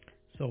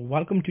So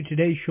welcome to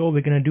today's show. We're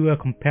going to do a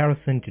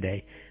comparison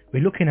today.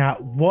 We're looking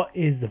at what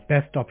is the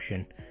best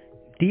option,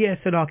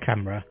 DSLR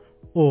camera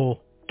or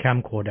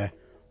camcorder.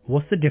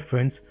 What's the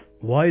difference?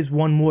 Why is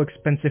one more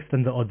expensive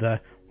than the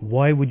other?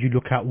 Why would you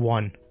look at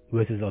one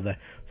versus other?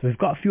 So we've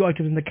got a few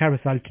items in the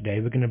carousel today.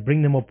 We're going to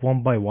bring them up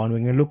one by one. We're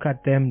going to look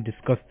at them,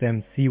 discuss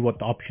them, see what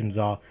the options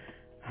are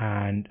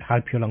and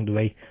help you along the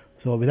way.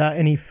 So without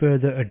any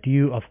further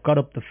ado, I've got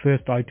up the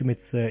first item.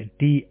 It's a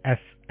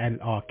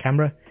DSLR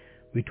camera.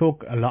 We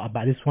talk a lot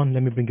about this one.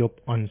 Let me bring it up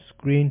on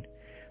screen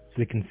so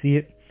we can see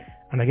it.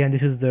 And again,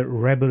 this is the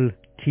Rebel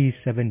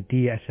T7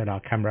 DSLR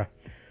camera.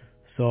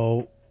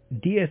 So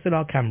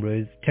DSLR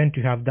cameras tend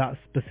to have that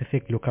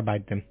specific look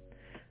about them.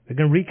 We're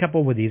going to recap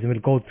over these and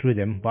we'll go through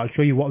them, but I'll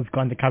show you what we've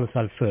got in the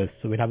carousel first.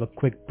 So we'll have a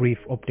quick brief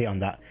update on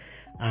that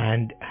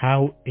and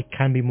how it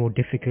can be more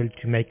difficult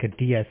to make a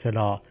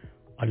DSLR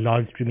a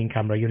live streaming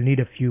camera. You'll need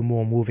a few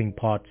more moving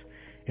parts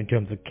in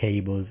terms of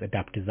cables,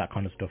 adapters, that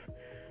kind of stuff.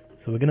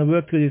 So we're going to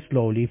work through this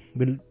slowly.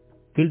 We'll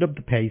build up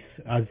the pace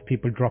as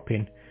people drop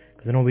in,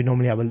 because I know we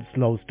normally have a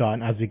slow start,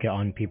 and as we get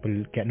on,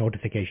 people get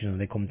notifications as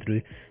they come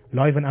through.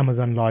 Live on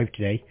Amazon Live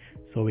today,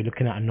 so we're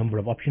looking at a number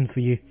of options for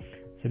you.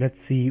 So let's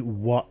see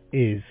what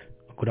is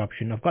a good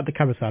option. I've got the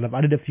carousel. I've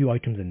added a few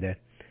items in there.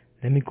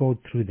 Let me go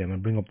through them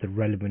and bring up the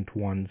relevant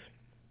ones.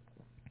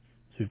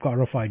 So we've got a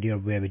rough idea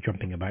of where we're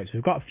jumping about. So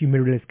we've got a few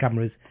mirrorless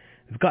cameras.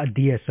 We've got a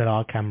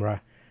DSLR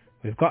camera.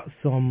 We've got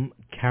some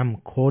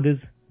camcorders,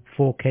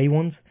 4K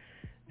ones.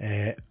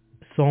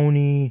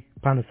 Sony,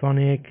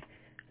 Panasonic,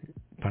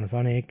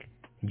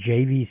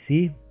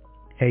 JVC,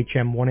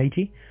 HM180.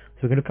 So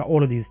we're going to look at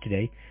all of these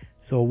today.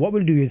 So what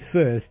we'll do is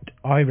first,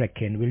 I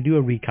reckon, we'll do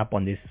a recap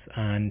on this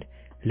and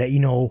let you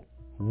know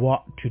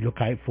what to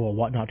look out for,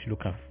 what not to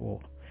look out for.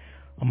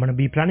 I'm going to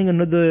be planning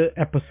another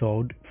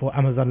episode for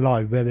Amazon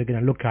Live where we're going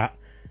to look at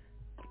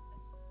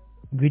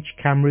which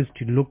cameras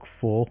to look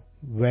for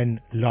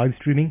when live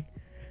streaming.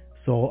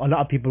 So a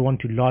lot of people want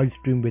to live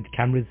stream with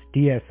cameras,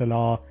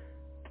 DSLR,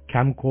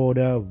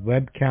 camcorder,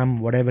 webcam,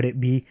 whatever it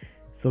be.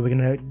 So we're going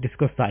to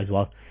discuss that as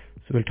well.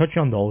 So we'll touch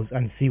on those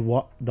and see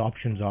what the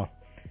options are.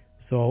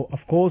 So of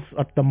course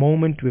at the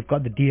moment we've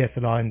got the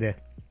DSLR in there.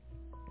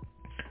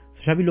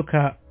 So shall we look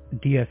at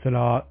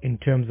DSLR in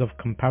terms of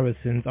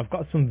comparisons? I've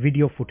got some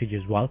video footage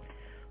as well,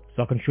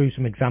 so I can show you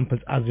some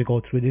examples as we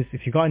go through this.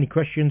 If you got any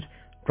questions,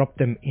 drop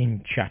them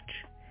in chat.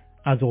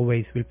 As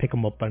always, we'll pick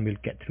them up and we'll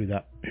get through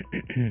that.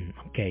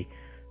 Okay,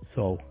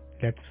 so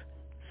let's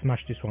smash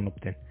this one up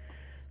then.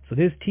 So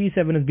this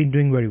T7 has been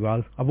doing very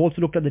well. I've also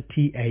looked at the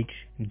T8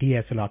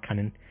 DSLR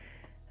Canon.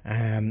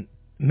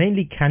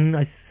 Mainly Canon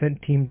I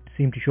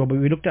seem to show, but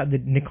we looked at the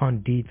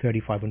Nikon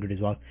D3500 as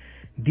well.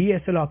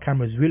 DSLR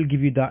cameras will give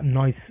you that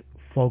nice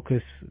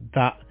focus,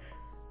 that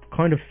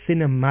kind of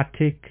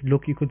cinematic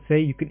look, you could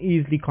say. You can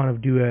easily kind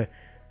of do a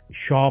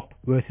sharp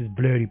versus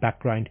blurry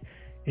background.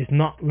 It's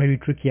not very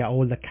tricky at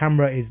all. The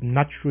camera is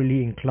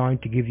naturally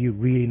inclined to give you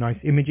really nice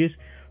images,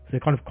 so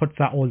it kind of cuts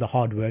out all the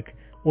hard work.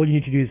 All you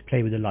need to do is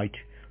play with the light.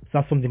 So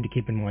that's something to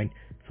keep in mind.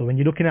 So when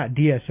you're looking at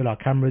DSLR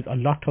cameras, a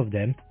lot of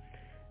them,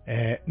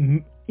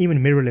 even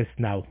mirrorless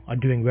now, are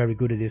doing very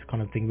good at this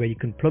kind of thing, where you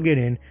can plug it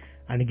in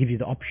and it gives you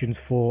the options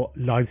for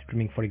live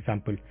streaming, for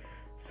example.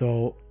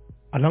 So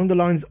along the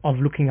lines of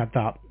looking at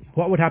that,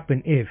 what would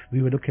happen if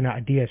we were looking at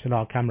a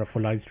DSLR camera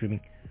for live streaming?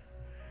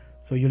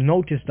 So you'll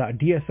notice that a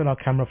DSLR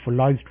camera for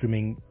live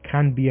streaming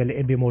can be a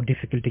little bit more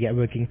difficult to get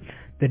working.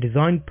 They're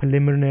designed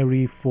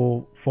preliminary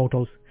for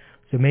photos,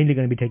 so mainly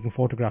going to be taking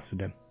photographs of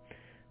them.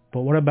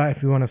 But what about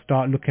if we want to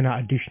start looking at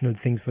additional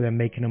things for them,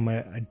 making them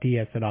a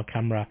DSLR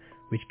camera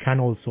which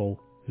can also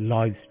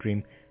live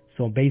stream?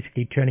 So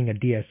basically turning a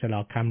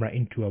DSLR camera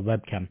into a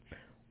webcam.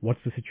 What's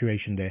the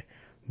situation there?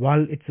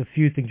 Well, it's a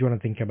few things you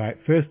want to think about.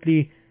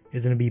 Firstly,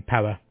 is going to be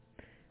power.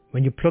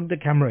 When you plug the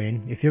camera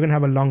in, if you're going to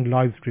have a long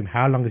live stream,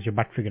 how long is your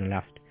battery going to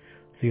last?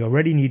 So you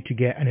already need to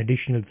get an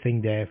additional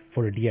thing there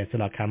for a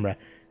DSLR camera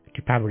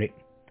to power it.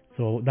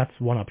 So that's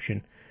one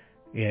option.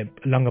 Yeah,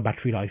 longer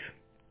battery life,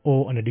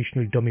 or an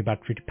additional dummy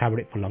battery to power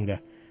it for longer.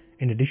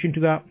 In addition to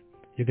that,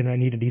 you're going to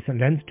need a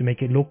decent lens to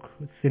make it look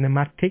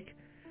cinematic,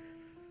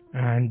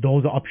 and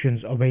those are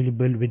options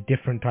available with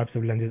different types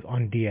of lenses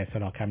on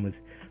DSLR cameras.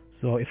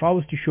 So if I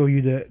was to show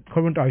you the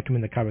current item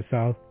in the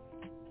carousel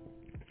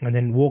and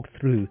then walk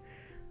through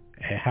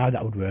how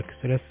that would work.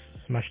 So let's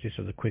smash this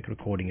as a quick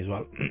recording as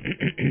well.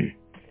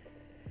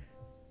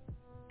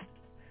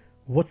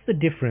 What's the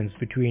difference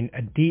between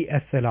a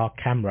DSLR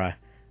camera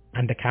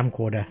and a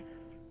camcorder?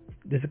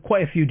 There's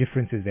quite a few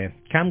differences there.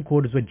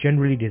 Camcorders were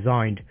generally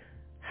designed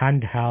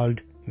handheld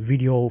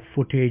video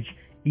footage,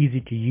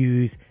 easy to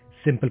use,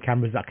 simple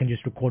cameras that can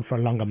just record for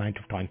a long amount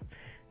of time.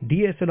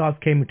 DSLRs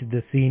came into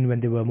the scene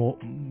when they were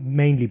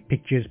mainly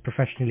pictures,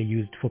 professionally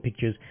used for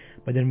pictures,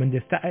 but then when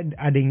they started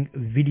adding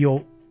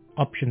video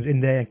options in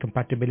there and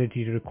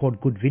compatibility to record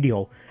good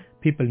video,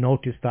 people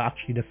noticed that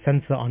actually the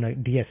sensor on a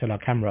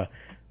DSLR camera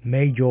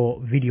made your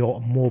video a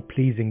more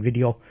pleasing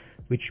video,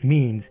 which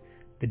means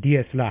the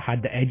DSLR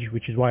had the edge,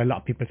 which is why a lot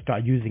of people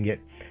started using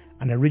it.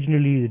 And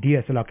originally the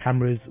DSLR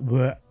cameras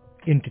were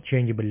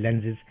interchangeable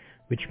lenses,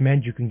 which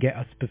meant you can get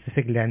a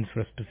specific lens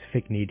for a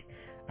specific need,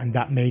 and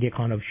that made it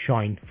kind of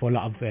shine for a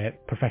lot of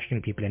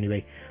professional people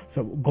anyway.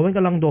 So going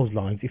along those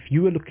lines, if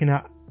you were looking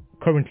at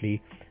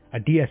currently a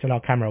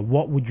DSLR camera,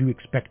 what would you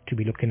expect to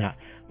be looking at?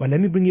 Well, let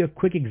me bring you a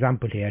quick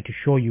example here to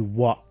show you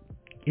what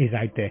is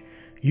out there.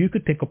 You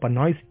could pick up a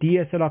nice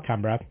DSLR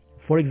camera,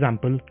 for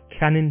example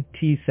Canon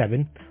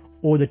T7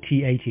 or the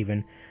T8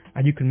 even,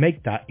 and you can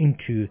make that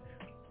into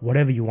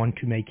whatever you want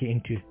to make it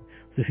into.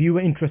 So if you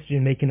were interested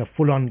in making a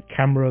full-on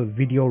camera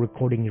video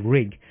recording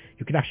rig,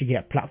 you could actually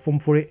get a platform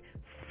for it,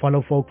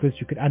 follow focus,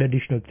 you could add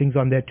additional things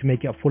on there to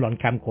make it a full-on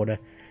camcorder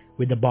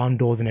with the barn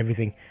doors and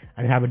everything,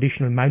 and have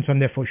additional mounts on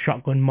there for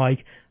shotgun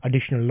mic,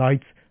 additional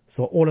lights,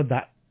 so all of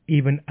that,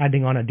 even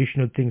adding on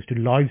additional things to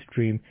live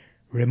stream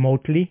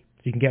remotely.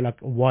 So you can get like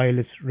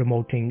wireless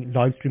remoting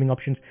live streaming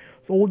options.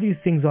 So all these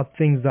things are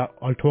things that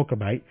I'll talk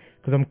about,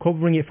 because I'm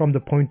covering it from the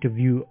point of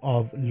view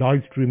of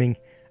live streaming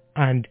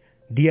and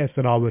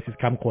DSLR versus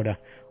camcorder.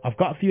 I've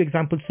got a few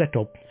examples set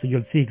up, so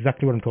you'll see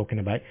exactly what I'm talking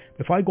about.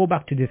 If I go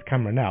back to this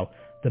camera now,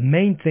 the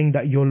main thing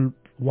that you'll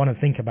want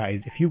to think about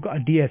is if you've got a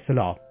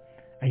DSLR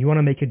and you want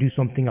to make it do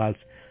something else,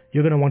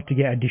 you're going to want to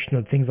get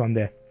additional things on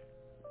there.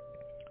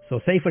 So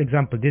say for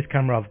example, this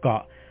camera I've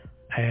got,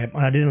 and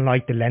I didn't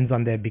like the lens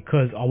on there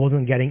because I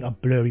wasn't getting a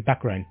blurry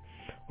background.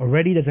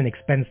 Already there's an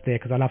expense there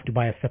because I'll have to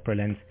buy a separate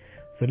lens.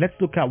 So let's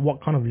look at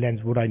what kind of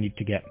lens would I need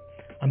to get.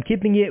 I'm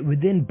keeping it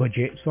within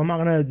budget, so I'm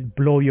not going to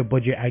blow your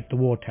budget out the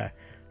water.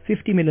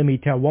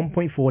 50mm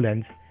 1.4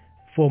 lens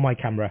for my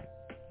camera.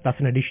 That's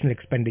an additional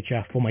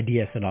expenditure for my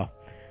DSLR.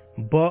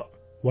 But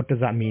what does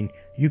that mean?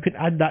 You can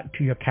add that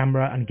to your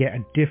camera and get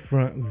a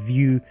different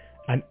view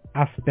and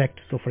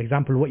aspect. So for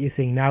example, what you're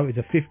seeing now is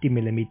a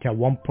 50mm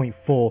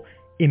 1.4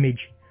 image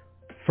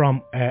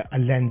from a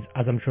lens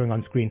as I'm showing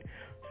on screen.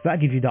 So that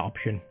gives you that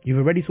option. You've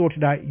already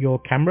sorted out your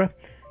camera.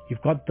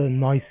 You've got the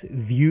nice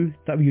view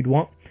that you'd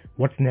want.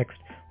 What's next?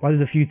 Well,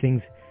 there's a few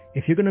things.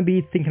 If you're going to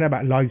be thinking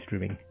about live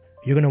streaming,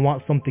 you're going to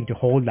want something to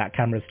hold that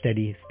camera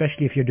steady,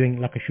 especially if you're doing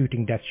like a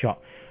shooting death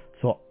shot.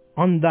 So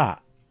on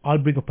that, I'll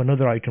bring up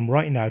another item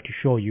right now to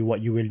show you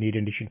what you will need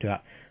in addition to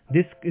that.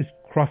 This is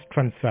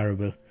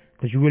cross-transferable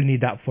because you will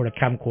need that for a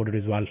camcorder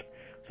as well.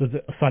 So it's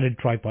a solid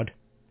tripod.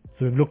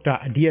 So we've looked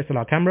at a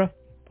DSLR camera,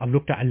 I've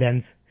looked at a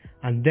lens,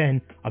 and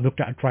then I've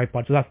looked at a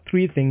tripod. So that's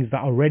three things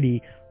that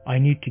already I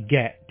need to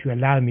get to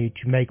allow me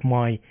to make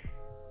my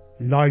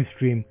live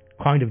stream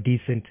kind of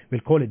decent.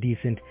 We'll call it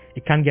decent.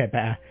 It can get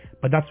better,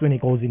 but that's when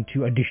it goes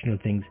into additional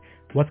things.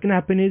 What's going to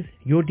happen is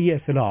your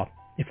DSLR,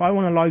 if I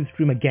want to live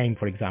stream a game,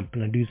 for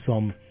example, and do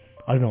some,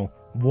 I don't know,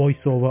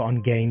 voiceover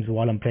on games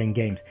while I'm playing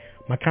games,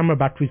 my camera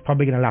battery is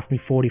probably going to last me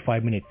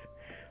 45 minutes.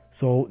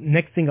 So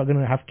next thing I'm going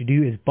to have to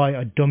do is buy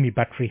a dummy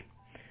battery,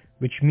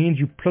 which means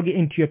you plug it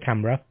into your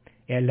camera.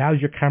 It allows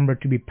your camera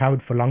to be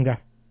powered for longer.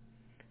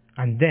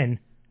 And then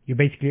you're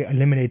basically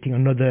eliminating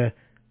another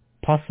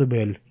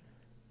possible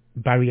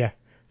barrier.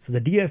 So the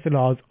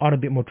DSLRs are a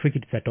bit more tricky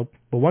to set up,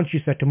 but once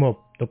you set them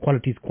up, the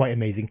quality is quite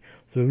amazing.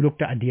 So we've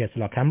looked at a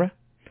DSLR camera,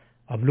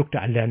 I've looked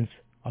at a lens,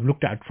 I've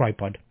looked at a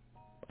tripod,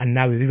 and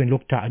now we've even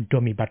looked at a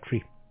dummy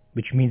battery,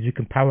 which means we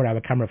can power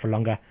our camera for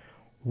longer.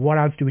 What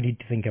else do we need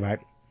to think about?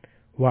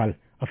 Well,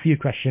 a few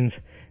questions.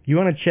 You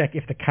want to check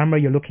if the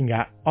camera you're looking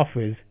at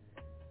offers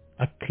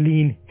a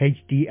clean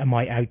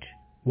HDMI out.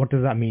 What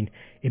does that mean?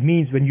 It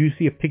means when you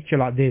see a picture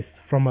like this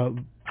from a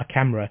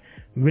camera,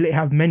 will it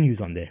have menus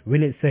on there?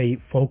 Will it say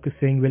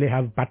focusing? Will it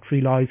have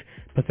battery life,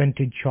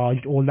 percentage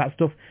charged, all that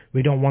stuff?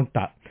 We don't want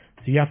that.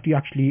 So you have to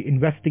actually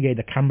investigate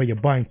the camera you're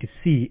buying to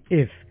see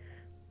if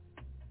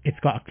it's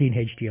got a clean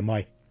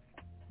HDMI.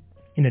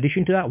 In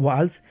addition to that, what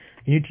else?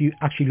 You need to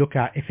actually look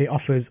at if it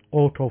offers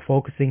auto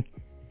focusing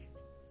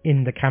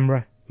in the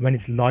camera when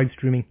it's live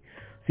streaming.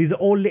 So these are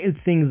all little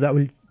things that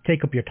will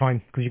take up your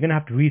time because you're going to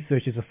have to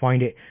research this to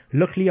find it.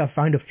 Luckily, I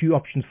found a few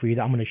options for you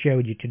that I'm going to share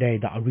with you today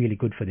that are really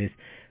good for this.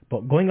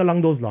 But going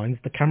along those lines,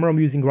 the camera I'm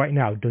using right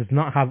now does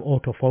not have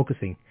auto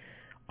focusing.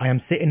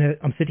 I'm sitting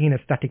in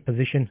a static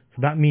position,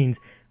 so that means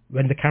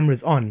when the camera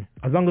is on,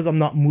 as long as I'm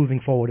not moving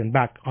forward and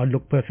back, I'll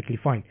look perfectly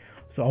fine.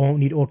 So I won't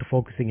need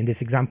autofocusing in this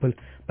example,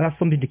 but that's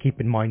something to keep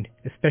in mind,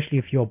 especially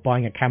if you're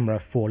buying a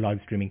camera for live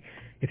streaming.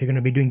 If you're going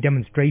to be doing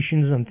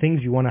demonstrations and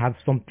things, you want to have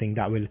something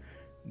that will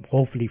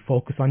hopefully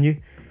focus on you.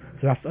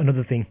 So that's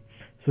another thing.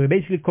 So we're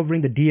basically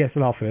covering the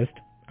DSLR first,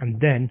 and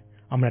then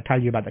I'm going to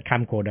tell you about the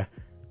camcorder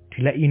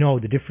to let you know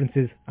the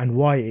differences and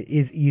why it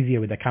is easier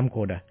with a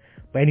camcorder.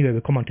 But anyway,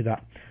 we'll come on to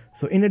that.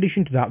 So in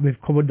addition to that,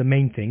 we've covered the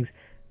main things,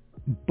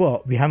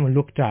 but we haven't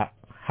looked at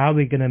how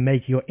we're going to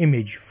make your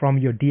image from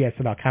your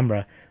DSLR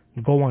camera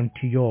go on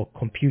to your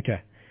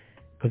computer.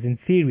 Because in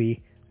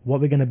theory, what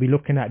we're going to be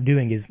looking at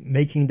doing is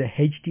making the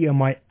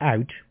HDMI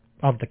out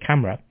of the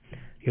camera.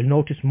 You'll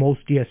notice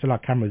most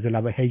DSLR cameras will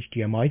have a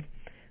HDMI,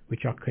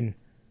 which I can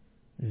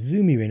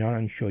zoom you in on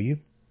and show you.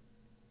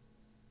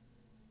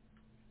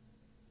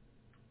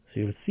 So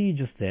you'll see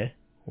just there,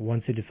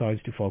 once it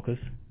decides to focus,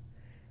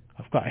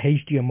 I've got a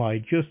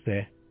HDMI just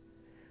there,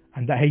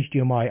 and that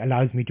HDMI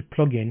allows me to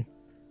plug in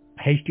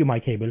a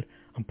HDMI cable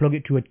and plug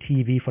it to a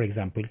TV, for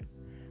example,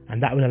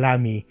 and that will allow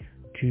me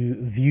to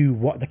view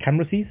what the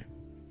camera sees.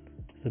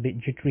 It's a bit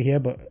jittery here,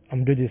 but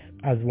I'm doing this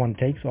as one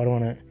take, so I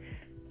don't want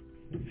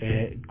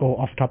to go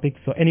off topic.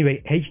 So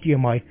anyway,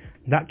 HDMI,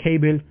 that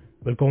cable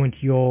will go into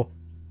your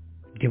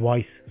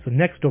device. So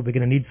next up, we're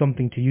going to need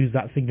something to use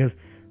that signal.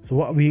 So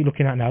what are we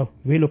looking at now?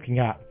 We're looking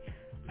at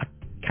a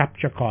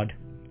capture card.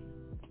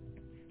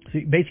 So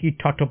you basically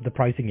tot up the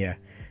pricing here,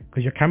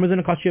 because your camera's going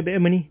to cost you a bit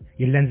of money,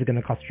 your lens is going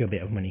to cost you a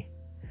bit of money.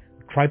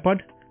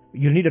 Tripod,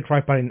 you'll need a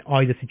tripod in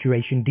either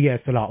situation,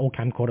 DSLR or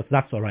camcorder, so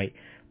that's alright.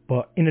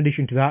 But in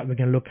addition to that, we're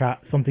going to look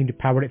at something to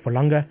power it for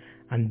longer.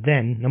 And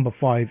then number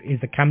 5 is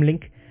the cam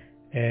link,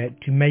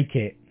 to make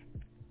it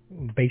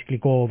basically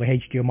go over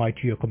HDMI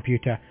to your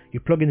computer. You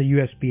plug in the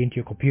USB into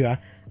your computer,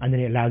 and then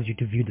it allows you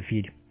to view the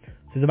feed. So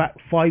there's about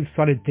 5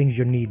 solid things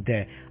you'll need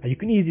there, and you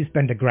can easily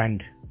spend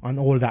 $1,000 on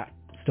all that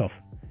stuff.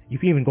 You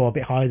can even go a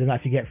bit higher than that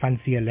if you get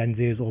fancier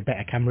lenses or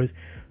better cameras.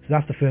 So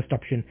that's the first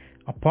option.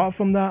 Apart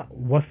from that,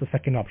 what's the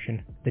second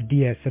option? The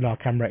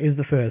DSLR camera is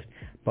the first,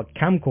 but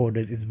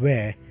camcorders is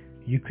where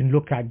you can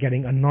look at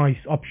getting a nice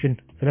option.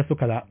 So let's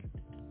look at that.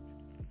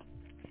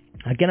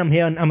 Again, I'm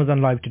here on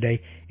Amazon Live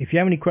today. If you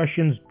have any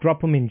questions,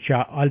 drop them in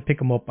chat. I'll pick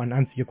them up and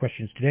answer your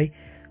questions today.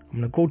 I'm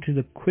going to go to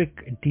the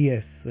quick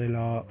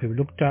DSLR we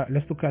looked at.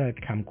 Let's look at a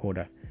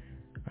camcorder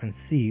and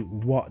see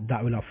what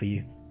that will offer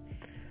you.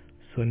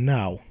 So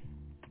now,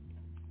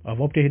 I've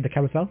updated the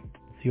carousel,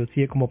 so you'll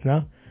see it come up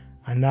now.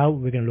 And now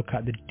we're going to look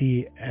at the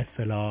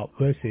DSLR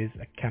versus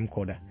a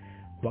camcorder.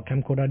 What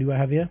camcorder do I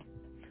have here?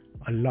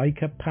 A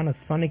Leica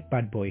Panasonic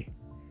bad boy.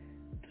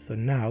 So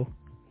now,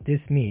 this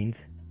means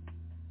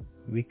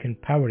we can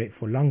power it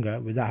for longer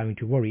without having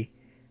to worry.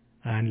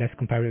 And let's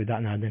compare it with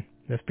that now then.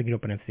 Let's pick it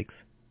up on F6.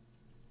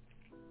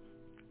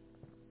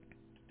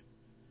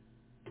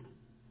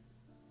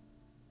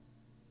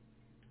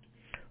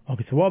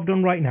 Okay, so what I've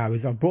done right now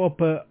is I've brought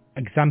up an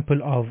example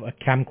of a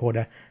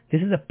camcorder.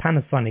 This is a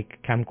Panasonic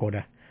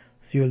camcorder.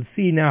 So you'll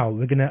see now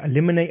we're going to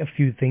eliminate a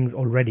few things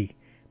already,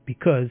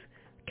 because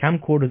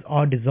camcorders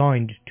are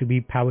designed to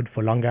be powered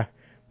for longer,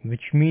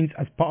 which means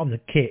as part of the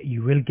kit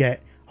you will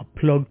get a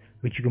plug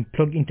which you can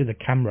plug into the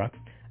camera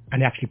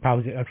and it actually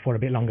powers it for a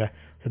bit longer.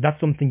 So that's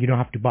something you don't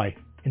have to buy.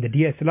 In the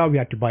DSLR we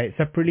had to buy it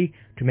separately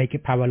to make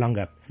it power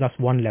longer. So that's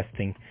one less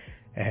thing.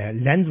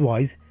 Lens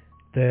wise,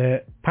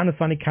 the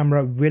Panasonic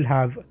camera will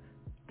have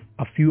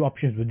a few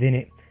options within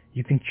it.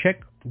 You can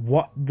check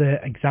what the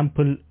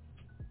example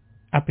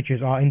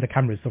apertures are in the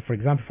cameras. So for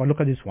example, if I look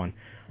at this one,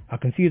 I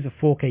can see it's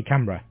a 4K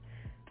camera,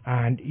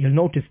 and you'll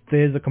notice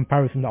there's a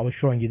comparison that I was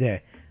showing you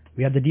there.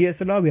 We had the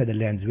DSLR, we had the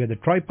lens, we had the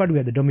tripod, we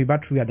had the dummy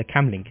battery, we had the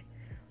cam link.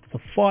 So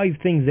 5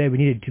 things there we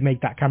needed to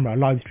make that camera a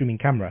live streaming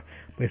camera.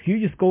 But if you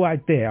just go out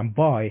there and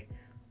buy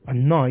a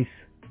nice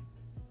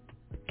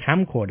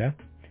camcorder,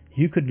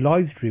 you could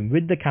live stream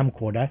with the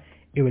camcorder.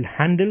 It will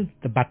handle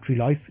the battery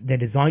life. They're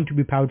designed to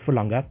be powered for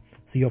longer,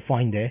 so you're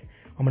fine there.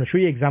 I'm going to show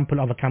you an example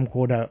of a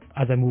camcorder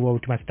as I move over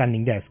to my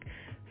standing desk.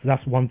 So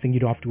that's one thing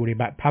you don't have to worry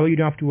about. Power you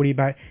don't have to worry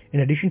about.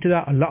 In addition to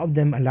that, a lot of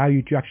them allow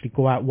you to actually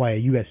go out via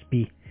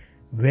USB.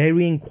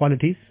 Varying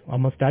qualities, I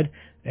must add.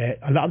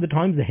 A lot of the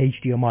times the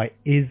HDMI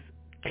is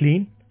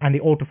clean and the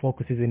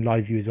autofocus is in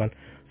live view as well.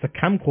 So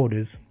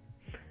camcorders,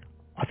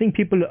 I think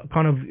people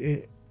kind of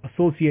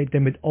associate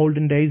them with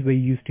olden days where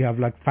you used to have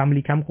like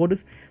family camcorders,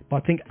 but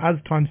I think as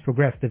times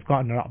progress they've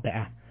gotten a lot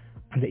better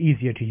and they're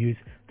easier to use.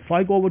 If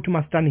I go over to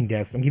my standing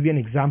desk and give you an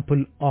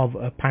example of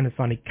a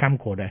Panasonic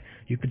camcorder,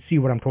 you could see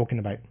what I'm talking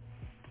about.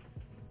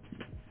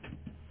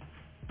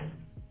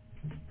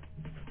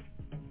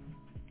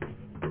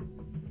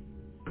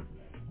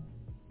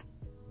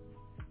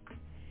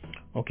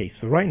 Okay,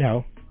 so right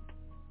now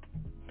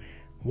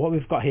what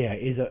we've got here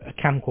is a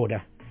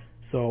camcorder.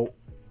 So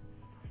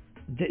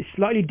it's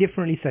slightly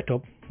differently set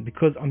up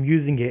because I'm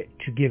using it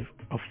to give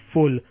a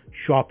full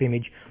sharp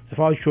image. So if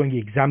I was showing you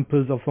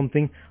examples of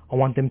something, I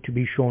want them to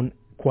be shown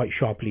quite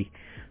sharply.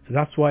 So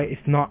that's why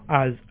it's not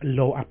as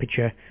low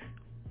aperture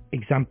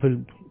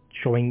example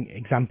showing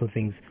example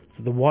things.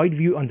 So the wide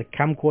view on the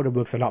camcorder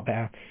works a lot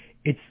better.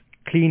 It's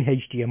clean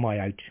HDMI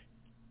out.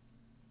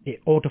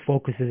 It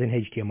autofocuses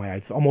in HDMI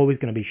out. So I'm always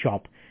going to be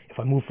sharp if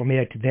I move from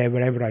here to there,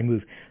 wherever I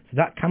move. So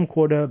that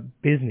camcorder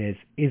business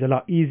is a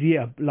lot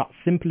easier, a lot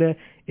simpler.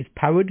 It's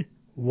powered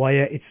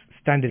via its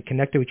standard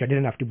connector, which I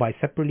didn't have to buy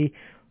separately.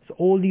 So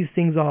all these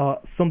things are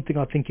something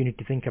I think you need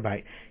to think about.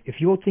 If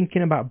you're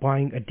thinking about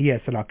buying a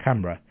DSLR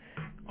camera,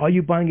 are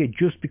you buying it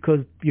just because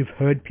you've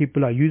heard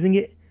people are using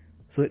it?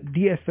 So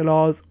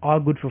DSLRs are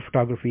good for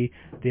photography.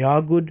 They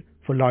are good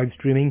for live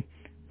streaming,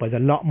 but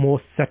there's a lot more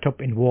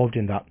setup involved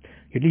in that.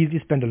 You'd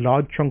easily spend a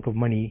large chunk of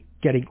money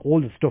getting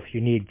all the stuff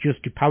you need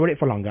just to power it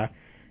for longer,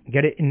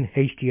 get it in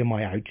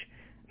HDMI out,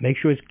 make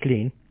sure it's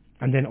clean,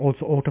 and then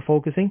also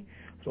autofocusing.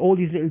 So all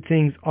these little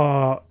things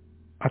are,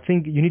 I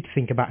think you need to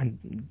think about and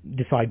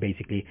decide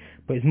basically.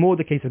 But it's more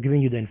the case of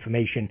giving you the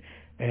information.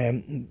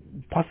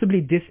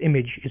 Possibly this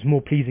image is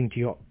more pleasing to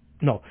you.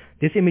 No,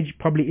 this image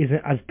probably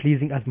isn't as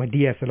pleasing as my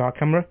DSLR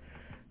camera.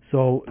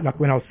 So like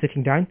when I was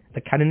sitting down,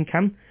 the Canon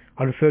cam,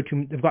 I'll refer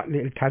to, they've got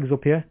little tags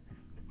up here.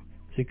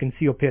 So you can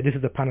see up here, this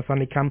is the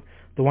Panasonic cam.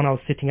 The one I was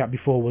sitting at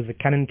before was the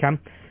Canon cam.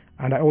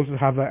 And I also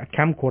have a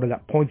camcorder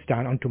that points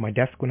down onto my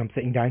desk when I'm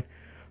sitting down.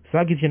 So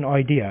that gives you an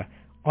idea.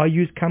 I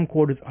use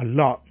camcorders a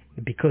lot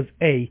because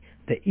A,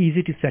 they're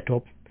easy to set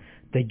up.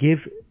 They give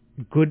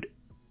good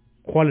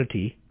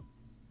quality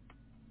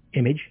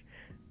image.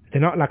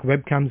 They're not like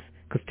webcams,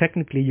 because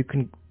technically you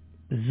can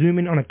zoom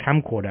in on a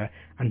camcorder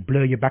and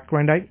blur your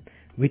background out,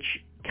 which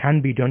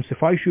can be done. So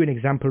if I show you an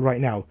example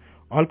right now,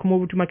 I'll come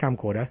over to my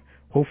camcorder.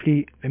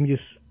 Hopefully, let me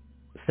just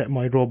set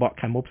my robot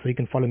cam up so you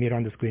can follow me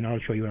around the screen. I'll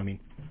show you what I mean.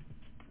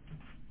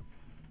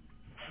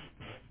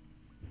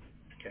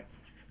 Okay.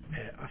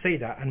 I say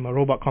that and my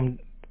robot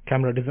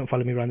camera doesn't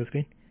follow me around the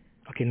screen.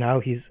 Okay, now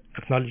he's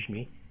acknowledged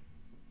me.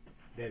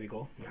 There we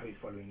go. Now he's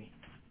following me.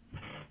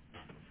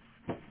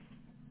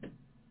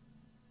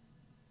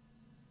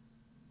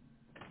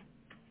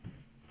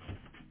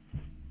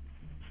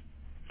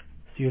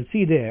 So you'll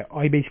see there,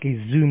 I basically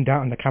zoomed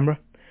out on the camera.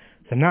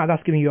 So now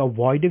that's giving you a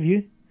wider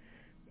view,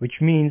 which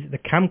means the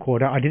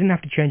camcorder, I didn't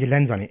have to change a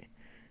lens on it.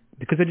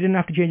 Because I didn't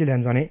have to change a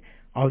lens on it,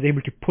 I was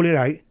able to pull it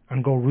out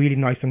and go really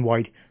nice and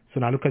wide. So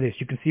now look at this.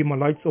 You can see my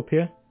lights up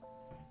here.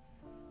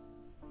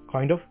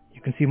 Kind of.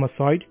 You can see my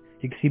side.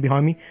 You can see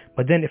behind me.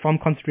 But then if I'm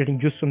concentrating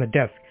just on the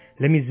desk,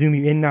 let me zoom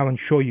you in now and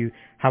show you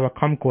how a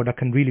camcorder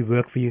can really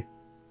work for you.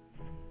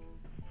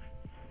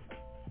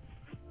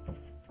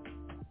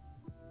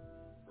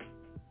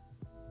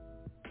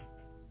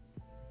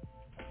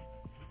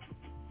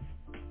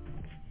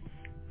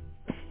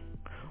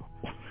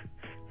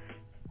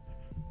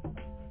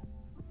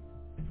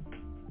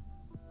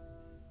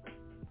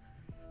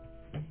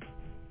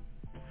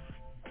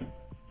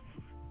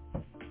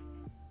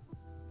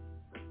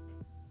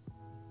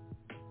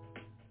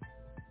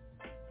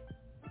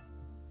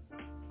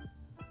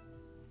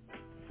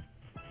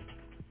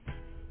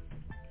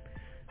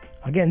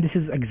 Again, this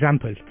is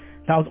example.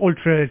 That was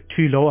ultra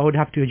too low. I would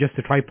have to adjust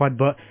the tripod,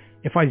 but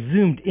if I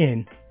zoomed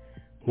in,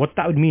 what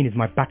that would mean is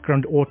my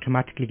background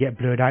automatically get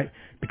blurred out,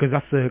 because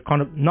that's a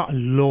kind of, not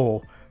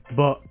low,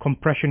 but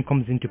compression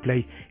comes into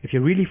play. If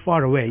you're really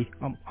far away,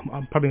 I'm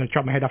probably going to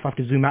chop my head off. I have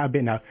to zoom out a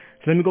bit now.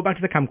 So let me go back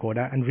to the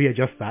camcorder and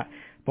readjust that.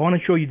 But I want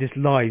to show you this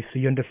live so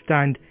you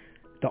understand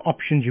the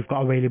options you've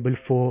got available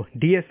for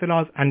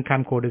DSLRs and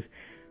camcorders.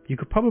 You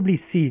could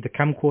probably see the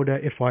camcorder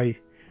if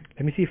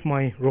let me see if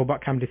my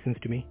robot cam listens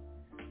to me.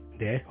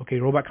 There. Okay,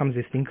 robot cam's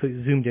listening because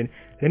it's zoomed in.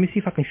 Let me see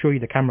if I can show you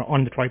the camera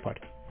on the tripod.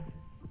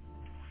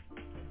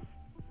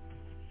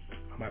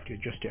 I might have to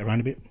adjust it around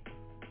a bit.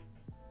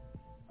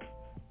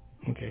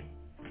 Okay.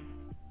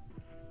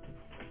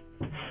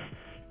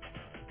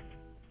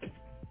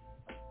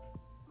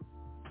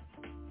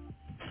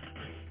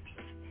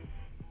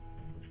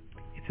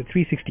 It's a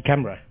 360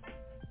 camera,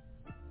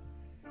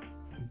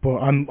 but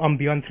I'm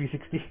beyond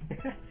 360.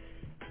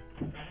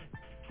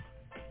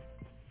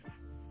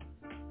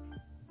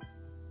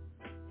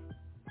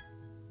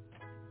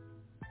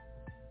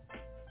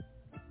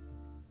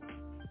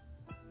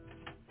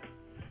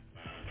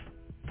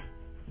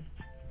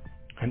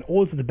 And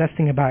also the best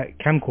thing about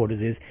camcorders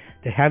is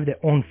they have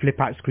their own flip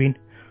out screen.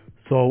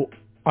 So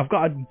I've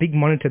got a big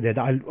monitor there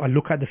that I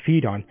look at the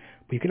feed on,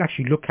 but you can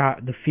actually look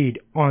at the feed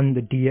on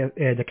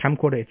the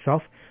camcorder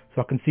itself.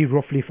 So I can see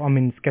roughly if I'm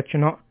in sketch or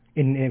not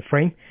in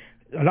frame.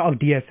 A lot of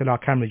DSLR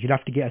cameras, you'll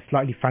have to get a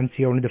slightly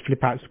fancier one of the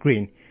flip out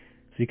screen,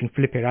 so you can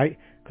flip it out,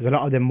 because a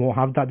lot of them won't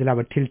have that. They'll have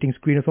a tilting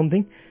screen or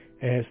something.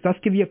 So let's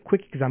give you a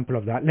quick example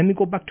of that. Let me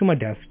go back to my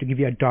desk to give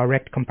you a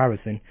direct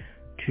comparison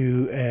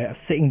to a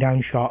sitting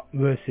down shot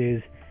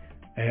versus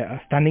a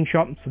standing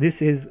shot. So this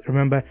is,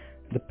 remember,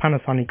 the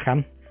Panasonic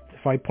cam. So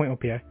if I point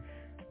up here,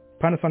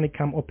 Panasonic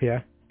cam up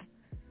here,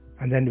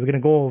 and then we're going to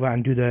go over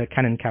and do the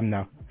Canon cam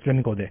now. So let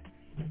me go there.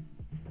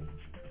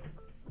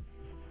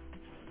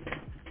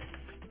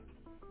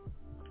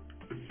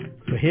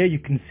 So here you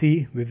can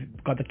see we've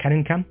got the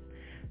Canon cam.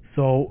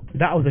 So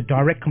that was a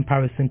direct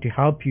comparison to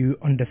help you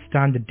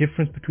understand the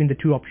difference between the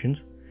two options,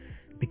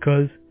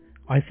 because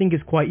I think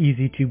it's quite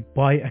easy to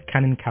buy a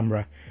Canon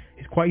camera.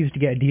 It's quite easy to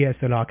get a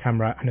DSLR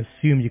camera and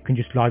assume you can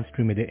just live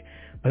stream with it,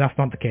 but that's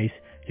not the case.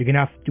 You're going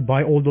to have to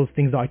buy all those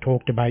things that I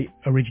talked about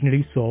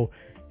originally, so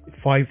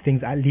 5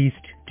 things at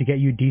least to get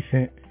you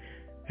decent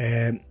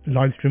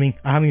live streaming.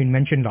 I haven't even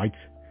mentioned lights.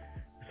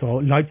 So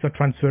lights are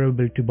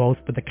transferable to both,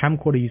 but the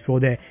camcorder you saw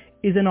there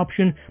is an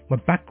option. My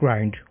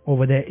background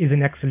over there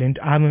isn't excellent.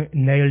 I haven't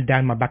nailed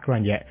down my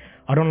background yet.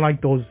 I don't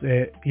like those,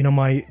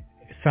 my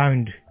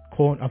sound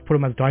cone. I've put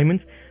them as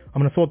diamonds. I'm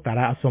going to sort that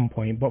out at some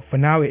point, but for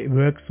now it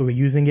works, so we're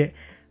using it.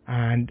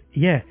 And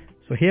yeah,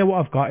 so here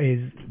what I've got is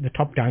the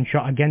top down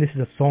shot. Again, this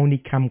is a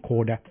Sony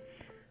camcorder,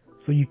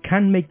 so you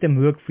can make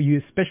them work for you,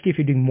 especially if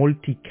you're doing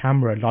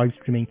multi-camera live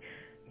streaming.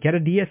 Get a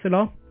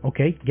DSLR,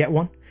 okay, get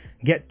one.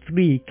 Get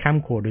 3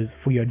 camcorders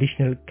for your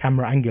additional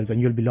camera angles, and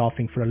you'll be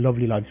laughing for a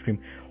lovely live stream.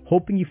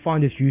 Hoping you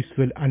find this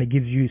useful and it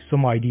gives you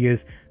some ideas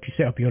to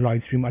set up your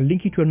live stream. I'll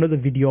link you to another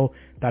video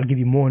that'll give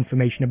you more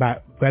information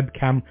about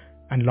webcam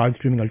and live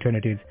streaming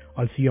alternatives.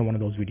 I'll see you on one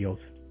of those videos.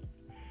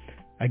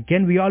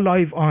 Again, we are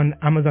live on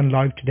Amazon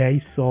Live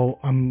today, so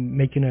I'm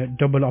making a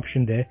double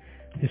option there.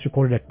 Just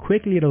recorded a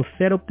quick little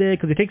setup there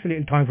because it takes a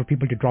little time for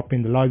people to drop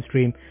in the live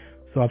stream.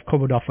 So I've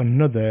covered off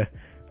another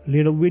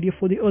little video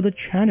for the other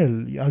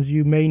channel. As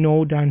you may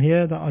know down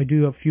here that I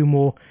do a few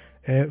more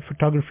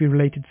photography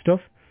related stuff.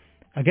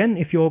 Again,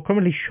 if you're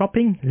currently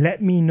shopping,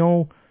 let me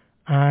know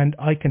and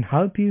I can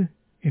help you.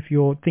 If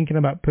you're thinking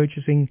about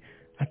purchasing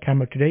a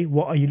camera today,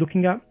 what are you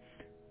looking at?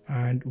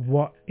 And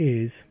what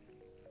is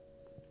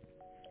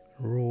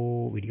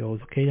raw videos?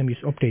 Okay, let me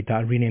just update that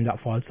and rename that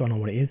file so I know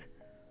what it is.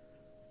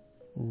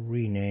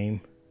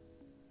 Rename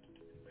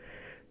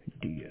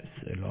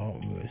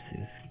DSLR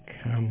versus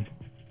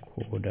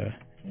camcorder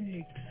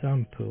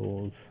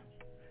examples.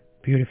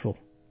 Beautiful.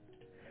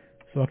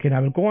 So okay,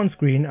 now we'll go on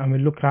screen and we'll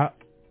look at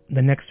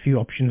the next few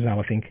options now,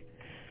 I think.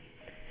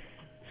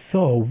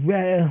 So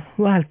well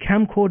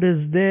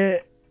camcorders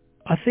there,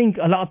 I think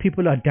a lot of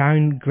people are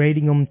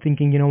downgrading them,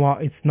 thinking, you know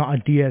what, it's not a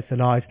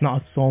DSLR, it's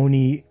not a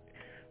Sony,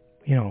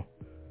 you know,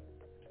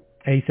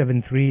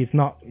 A7 III,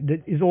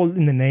 it's all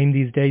in the name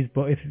these days.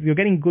 But if you're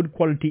getting good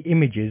quality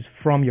images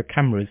from your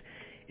cameras,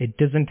 it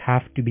doesn't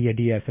have to be a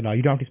DSLR.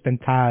 You don't have to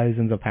spend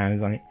thousands of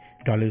pounds on it,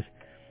 dollars.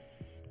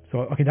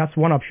 So okay, that's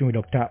one option we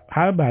looked at.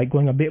 How about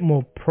going a bit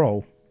more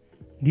pro?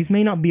 These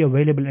may not be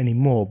available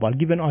anymore, but I'll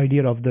give you an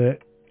idea of the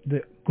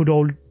good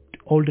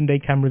olden day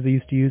cameras they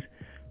used to use.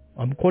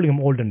 I'm calling them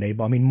olden day,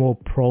 but I mean more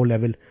pro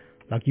level.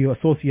 Like you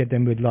associate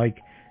them with like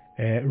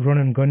run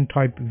and gun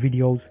type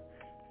videos.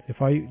 So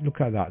if I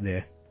look at that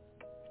there,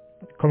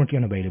 currently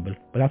unavailable.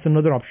 But that's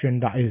another option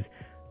that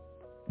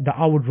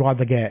I would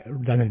rather get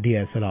than a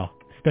DSLR,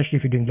 especially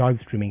if you're doing live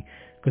streaming,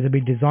 because they'll be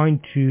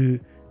designed to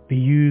be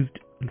used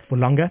for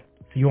longer,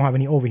 so you won't have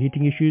any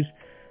overheating issues.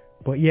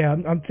 But yeah,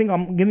 I think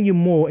I'm giving you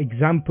more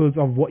examples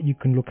of what you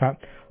can look at.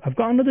 I've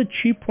got another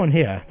cheap one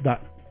here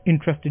that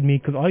interested me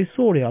because I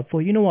saw it. I thought,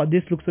 you know what,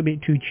 this looks a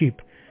bit too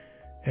cheap.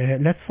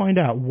 Let's find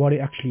out what it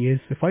actually is.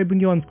 If I bring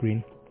you on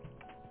screen,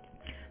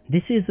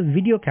 this is a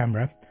video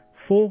camera,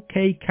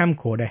 4K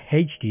camcorder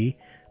HD,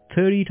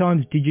 30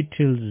 times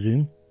digital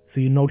zoom. So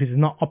you notice it's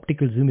not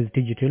optical zoom, it's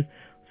digital.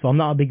 So I'm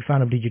not a big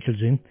fan of digital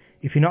zoom.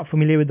 If you're not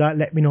familiar with that,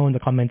 let me know in the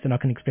comments and I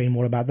can explain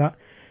more about that.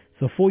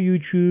 So for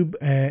YouTube,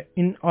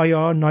 in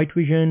IR, night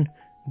vision,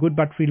 good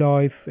battery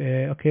life,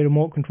 okay,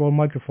 remote control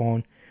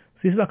microphone. So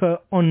this is like a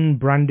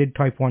unbranded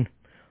type one.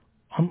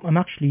 I'm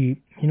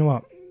actually, you know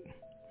what,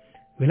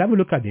 we'll have a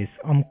look at this.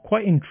 I'm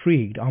quite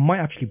intrigued. I might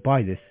actually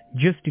buy this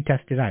just to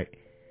test it out.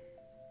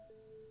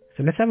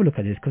 So let's have a look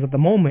at this, because at the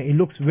moment it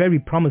looks very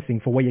promising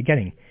for what you're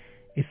getting.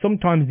 It's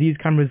sometimes these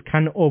cameras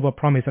can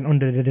overpromise and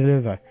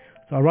underdeliver.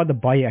 So I'd rather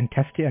buy it and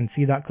test it and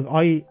see that, because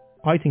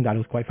I think that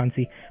looks quite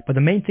fancy. But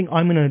the main thing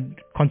I'm going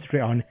to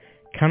concentrate on,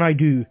 can I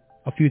do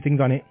a few things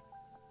on it?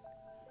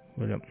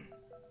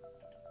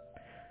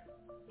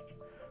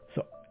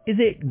 So is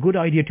it a good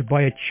idea to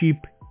buy a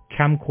cheap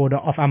camcorder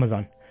off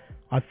Amazon?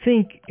 I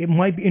think it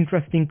might be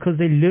interesting because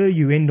they lure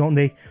you in, don't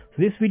they?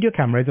 So this video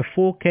camera is a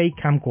 4K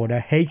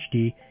camcorder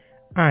HD,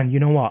 and you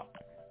know what?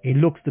 It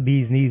looks the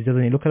bee's knees,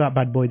 doesn't it? Look at that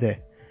bad boy there.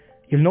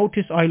 You'll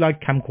notice I like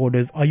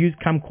camcorders. I use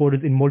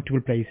camcorders in multiple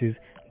places.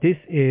 This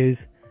is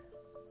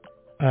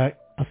a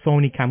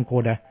Sony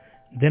camcorder.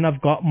 Then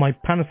I've got my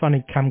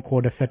Panasonic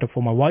camcorder set up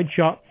for my wide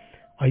shot.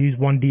 I use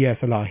one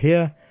DSLR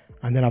here,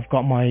 and then I've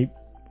got my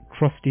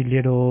trusty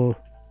little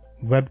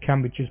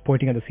webcam which is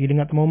pointing at the ceiling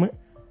at the moment.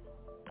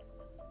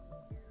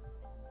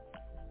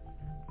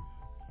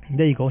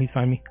 There you go, he's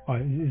found me.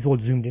 It's all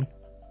zoomed in.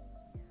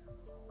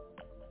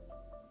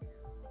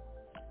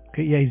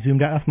 Okay, yeah, he's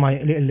zoomed out. That's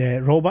my little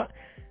robot.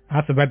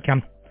 That's the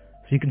webcam.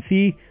 So you can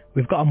see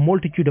we've got a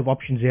multitude of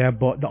options here,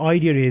 but the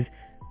idea is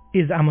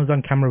the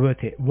Amazon camera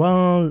worth it?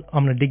 Well,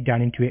 I'm going to dig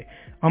down into it.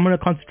 I'm going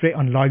to concentrate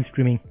on live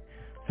streaming.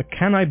 So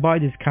can I buy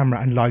this camera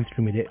and live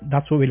stream with it?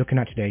 That's what we're looking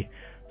at today.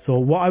 So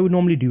what I would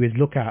normally do is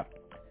look at,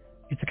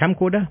 it's a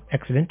camcorder,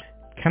 excellent.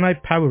 Can I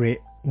power it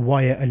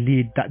via a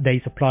lead that they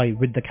supply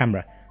with the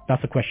camera?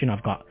 That's a question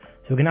I've got.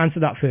 So we're going to answer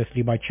that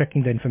firstly by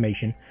checking the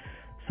information.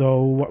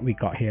 So what we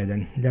got here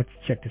then, let's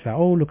check this out.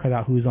 Oh, look at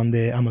that, who's on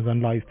the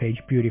Amazon Live page,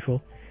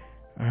 beautiful.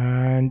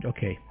 And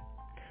okay,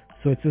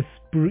 so it's a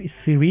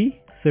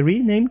Siri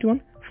named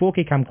one,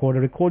 4K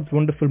camcorder, records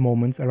wonderful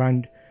moments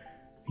around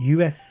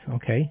US.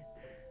 Okay,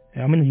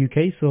 I'm in the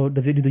UK, so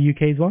does it do the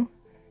UK as well?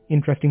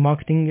 Interesting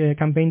marketing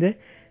campaign there.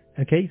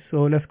 Okay,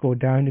 so let's go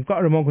down. We've got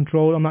a remote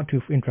control. I'm not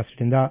too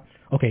interested in that.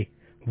 Okay,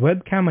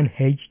 webcam and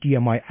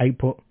HDMI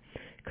output.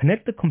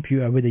 Connect the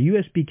computer with a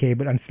USB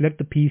cable and select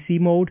the PC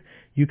mode.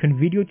 You can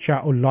video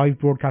chat or live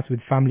broadcast with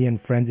family and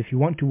friends. If you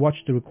want to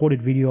watch the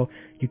recorded video,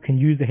 you can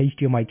use the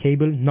HDMI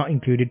cable, not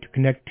included, to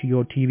connect to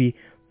your TV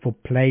for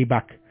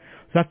playback.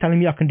 So that's telling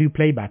me I can do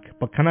playback,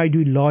 but can I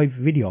do live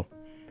video?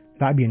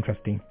 That'd be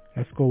interesting.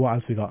 Let's go, what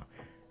else we got?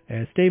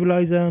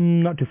 Stabilizer,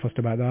 I'm not too fussed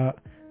about that.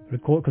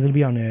 Record, because it'll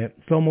be on a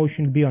slow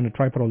motion, it'll be on a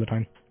tripod all the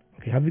time.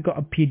 Okay, have we got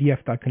a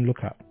PDF that I can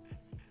look at?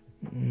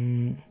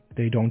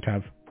 They don't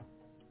have.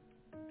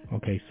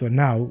 Okay, so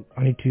now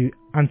I need to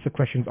answer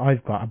questions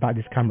I've got about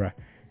this camera.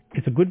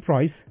 It's a good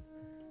price.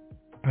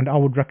 and I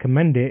would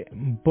recommend it,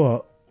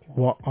 but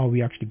what are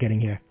we actually getting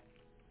here?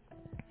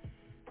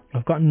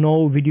 I've got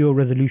no video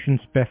resolution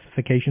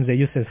specifications. It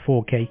just says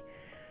 4K.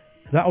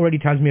 So that already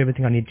tells me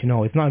everything I need to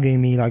know. It's not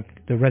giving me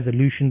like the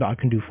resolution that I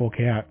can do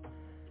 4K at.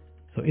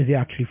 So is it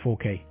actually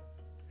 4K?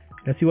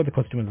 Let's see what the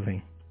customers are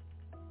saying.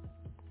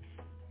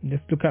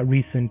 Let's look at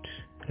recent.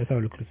 Let's have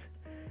a look at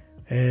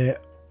this.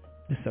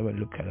 Let's have a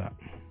look at that.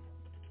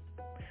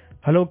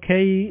 Hello,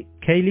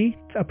 Kaylee.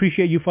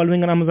 Appreciate you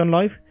following on Amazon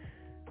Live.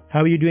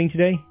 How are you doing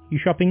today? You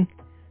shopping?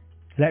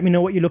 Let me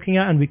know what you're looking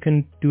at and we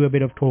can do a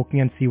bit of talking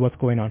and see what's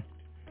going on.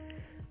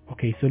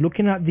 Okay, so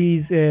looking at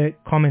these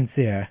comments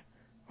here,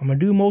 I'm going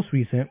to do most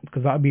recent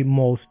because that'll be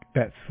most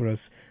bets for us.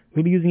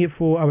 We'll be using it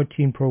for our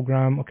team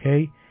program,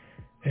 okay?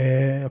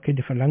 Okay,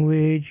 different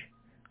language.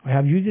 I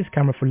have used this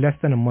camera for less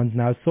than a month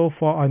now. So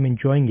far, I'm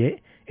enjoying it.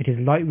 It is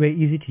lightweight,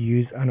 easy to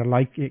use, and I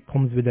like it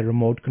comes with a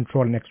remote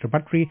control and extra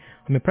battery.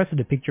 I'm impressed with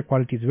the picture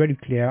quality. It's very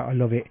clear. I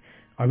love it.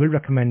 I will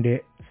recommend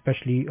it,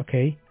 especially,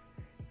 okay.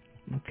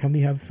 Can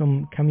we have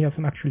some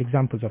actual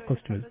examples of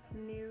customers?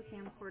 This new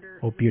camcorder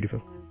Oh, beautiful.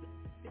 is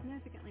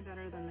significantly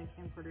better than the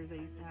camcorders I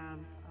used to have,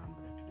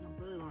 but it's been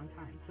a really long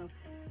time. So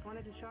I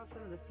wanted to show off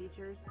some of the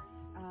features.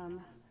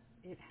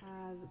 It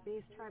has a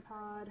base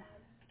tripod,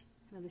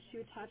 kind of the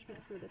shoe attachment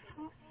for the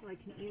top, so I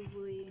can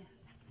easily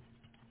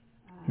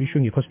We're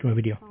showing you customer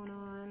video. phone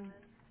on,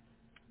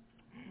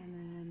 and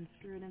then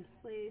screw it into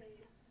place.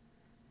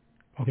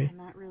 Okay. And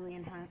that really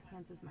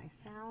enhances my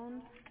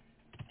sound.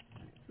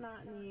 When it's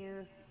not in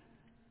use.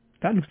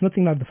 That looks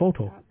nothing like the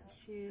photo. Got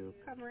the shoe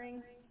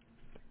covering.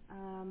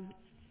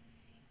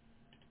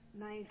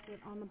 Nice that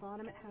on the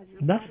bottom it has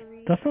your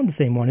battery. That's not the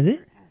same one, is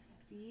it?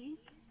 SD.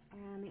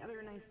 And the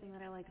other nice thing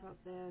that I like about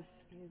this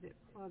is it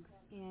plugs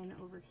in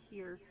over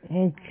here.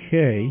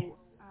 Okay. So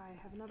I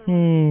have another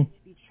one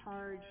to be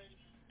charged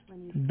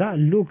when you that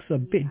looks a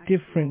bit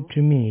different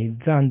to me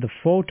than the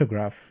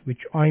photograph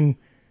which I'm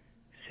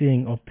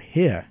seeing up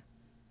here.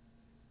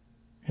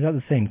 Is that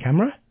the same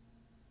camera?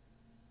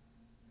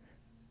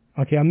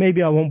 Okay,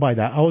 maybe I won't buy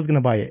that. I was going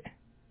to buy it.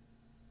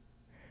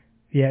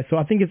 Yeah, so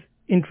I think it's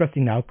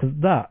interesting now because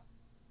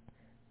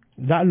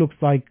that looks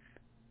like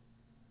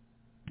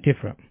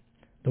different.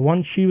 The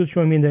one she was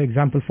showing me in the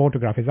example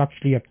photograph is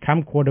actually a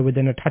camcorder with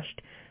an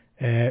attached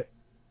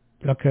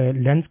like a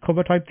lens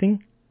cover type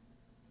thing.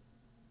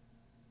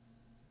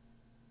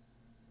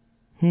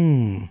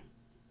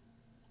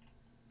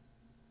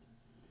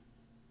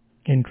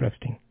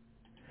 Interesting.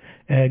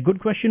 Good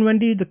question,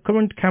 Wendy. The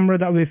current camera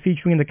that we're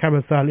featuring in the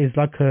carousel is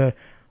like a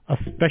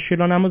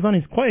special on Amazon.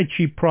 It's quite a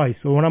cheap price.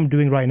 So what I'm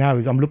doing right now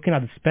is I'm looking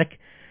at the spec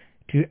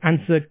to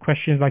answer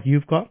questions like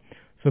you've got.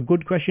 So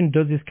good question,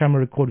 does this camera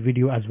record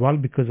video as well?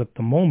 Because at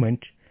the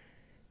moment,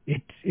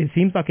 it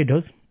seems like it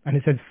does. And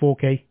it says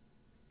 4K.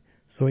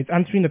 So it's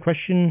answering the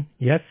question,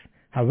 yes.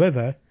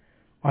 However,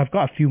 I've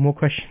got a few more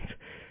questions.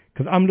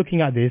 Because I'm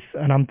looking at this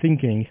and I'm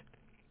thinking,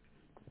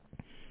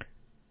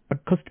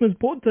 customers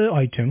bought the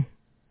item,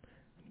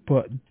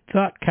 but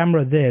that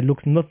camera there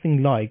looks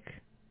nothing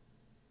like,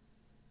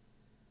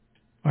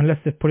 unless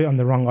they put it on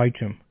the wrong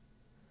item.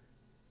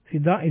 See,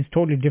 that is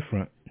totally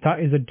different. That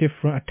is a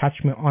different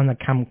attachment on a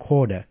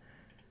camcorder.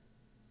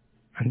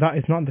 And that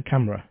is not the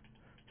camera.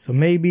 So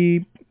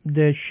maybe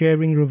they're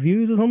sharing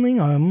reviews or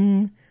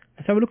something.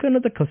 Let's have a look at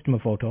another customer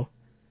photo.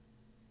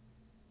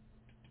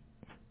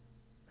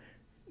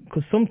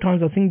 Because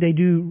sometimes I think they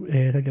do,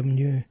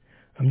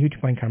 I'm new to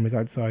buying cameras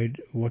outside.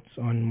 What's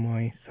on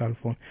my cell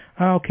phone?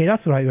 Okay,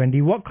 that's right,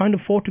 Wendy. What kind of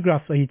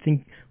photographs are you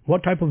think,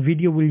 what type of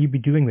video will you be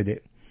doing with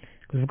it?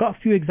 Because we've got a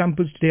few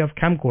examples today of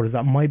camcorders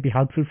that might be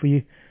helpful for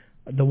you.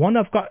 The one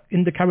I've got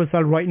in the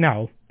carousel right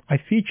now, I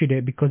featured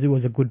it because it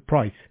was a good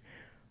price.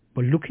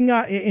 But looking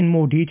at it in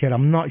more detail,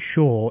 I'm not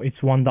sure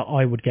it's one that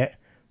I would get.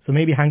 So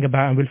maybe hang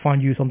about and we'll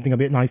find you something a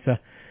bit nicer.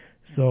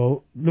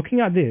 So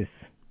looking at this,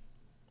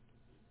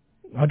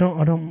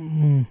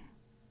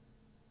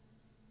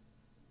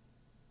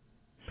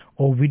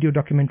 or video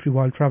documentary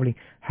while traveling.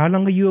 How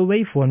long are you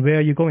away for and where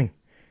are you going?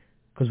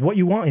 Because what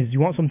you want is, you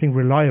want something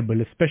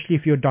reliable, especially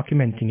if you're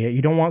documenting it.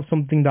 You don't want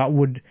something that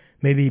would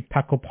maybe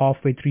pack up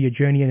halfway through your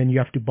journey and then you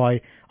have to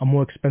buy a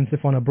more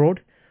expensive one abroad.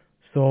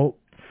 So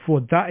for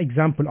that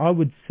example, I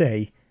would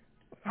say,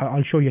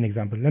 I'll show you an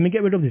example. Let me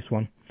get rid of this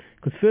one.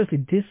 Because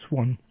firstly, this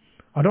one,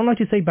 I don't like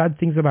to say bad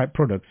things about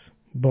products,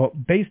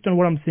 but based on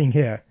what I'm seeing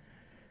here,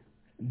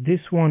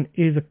 this one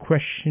is a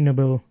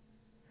questionable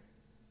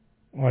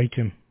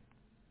item.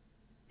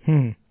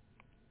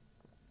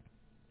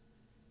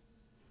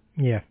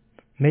 Yeah.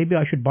 Maybe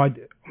I should buy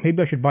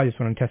this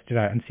one and test it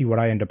out and see what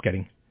I end up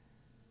getting.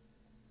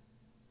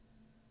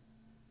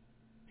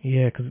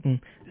 Yeah, because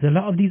there's a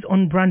lot of these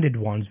unbranded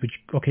ones, which,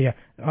 okay, yeah,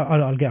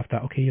 I'll get off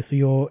that. Okay, so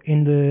you're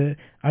in the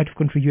out of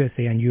country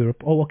USA and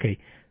Europe. Oh, okay.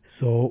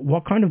 So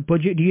what kind of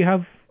budget do you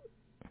have?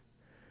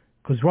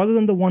 Because rather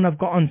than the one I've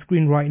got on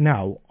screen right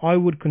now, I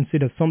would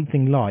consider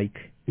something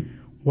like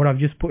what I've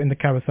just put in the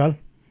carousel.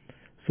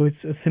 So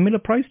it's a similar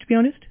price, to be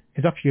honest.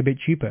 It's actually a bit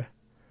cheaper.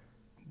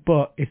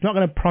 But it's not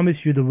going to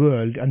promise you the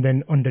world and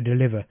then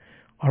under-deliver.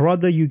 I'd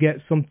rather you get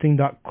something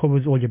that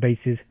covers all your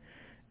bases,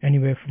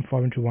 anywhere from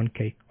 500 to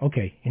 1K.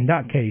 Okay, in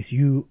that case,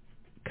 you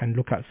can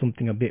look at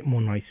something a bit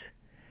more nice.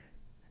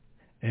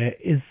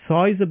 Is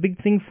size a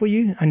big thing for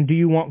you? And do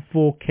you want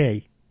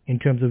 4K in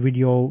terms of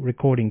video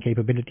recording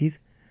capabilities?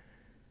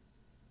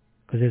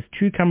 Because there's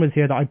two cameras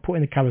here that I put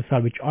in the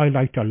carousel which I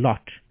liked a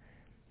lot,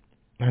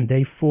 and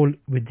they fall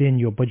within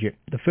your budget.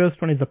 The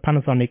first one is the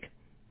Panasonic,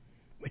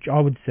 which I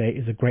would say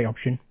is a great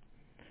option.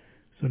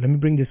 So let me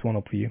bring this one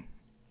up for you.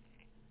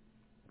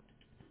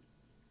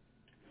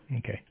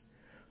 Okay,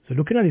 so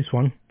looking at this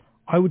one,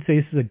 I would say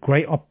this is a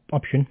great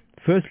option.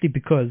 Firstly,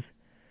 because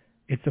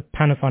it's a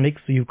Panasonic,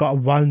 so you've got a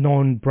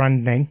well-known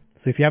brand name.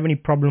 So if you have any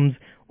problems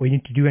or you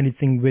need to do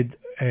anything with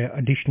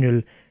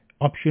additional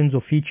options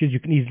or features, you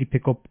can easily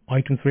pick up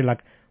items for it,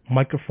 like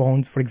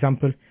microphones, for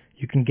example.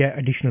 You can get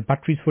additional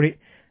batteries for it.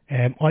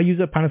 I use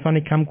a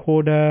Panasonic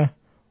camcorder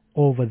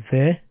over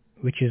there,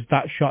 which is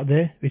that shot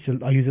there, which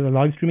is, I use as a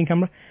live streaming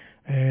camera.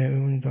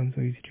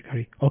 So easy to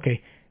carry.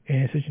 Okay,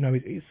 so you know,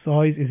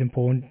 size is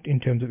important in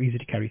terms of easy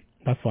to carry.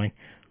 That's fine.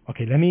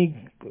 Okay, let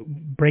me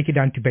break it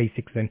down to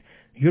basics then.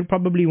 You'll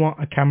probably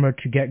want a camera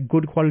to get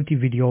good quality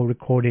video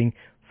recording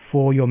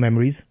for your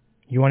memories.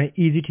 You want it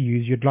easy to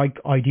use. You'd like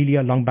ideally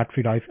a long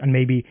battery life and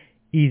maybe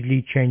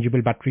easily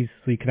changeable batteries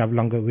so you can have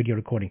longer video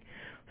recording.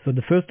 So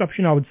the first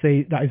option I would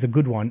say that is a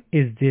good one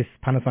is this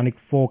Panasonic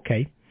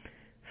 4K.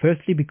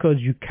 Firstly, because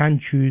you can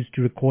choose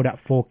to record at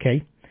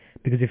 4K,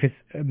 because if it's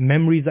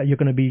memories that you're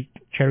going to be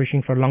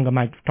cherishing for a long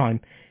amount of time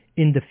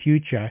in the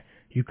future,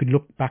 you could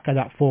look back at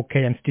that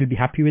 4K and still be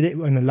happy with it,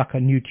 and like a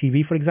new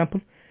TV, for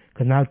example,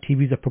 because now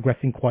TVs are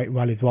progressing quite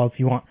well as well. So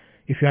you want,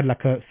 if you had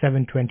like a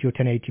 720 or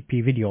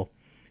 1080p video,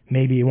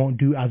 maybe it won't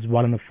do as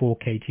well on a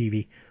 4K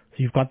TV. So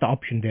you've got the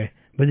option there.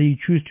 Whether you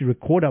choose to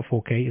record at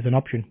 4K is an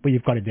option, but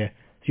you've got it there.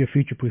 So you're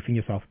future-proofing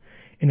yourself.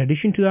 In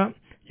addition to that,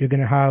 you're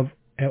going to have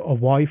a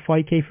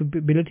Wi-Fi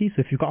capability.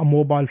 So if you've got a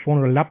mobile phone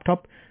or a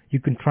laptop, you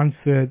can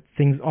transfer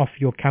things off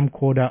your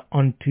camcorder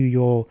onto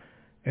your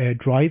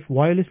drive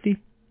wirelessly,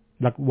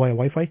 like via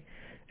Wi-Fi.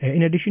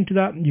 In addition to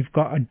that, you've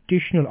got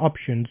additional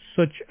options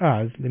such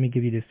as, let me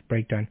give you this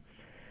breakdown.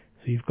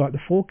 So you've got the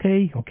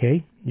 4K,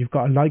 okay. You've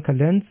got a Leica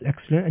lens,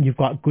 excellent, and you've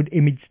got good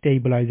image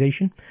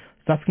stabilization.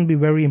 So that's going to be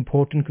very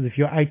important, because if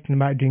you're out and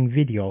about doing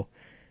video,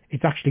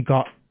 it's actually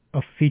got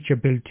a feature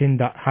built in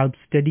that helps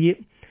steady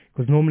it.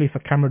 Because normally if a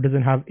camera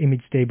doesn't have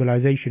image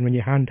stabilization, when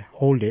you hand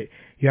hold it,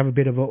 you have a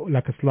bit of a,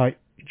 like a slight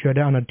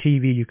shudder. On a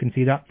TV, you can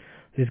see that.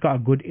 So it's got a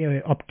good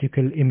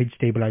optical image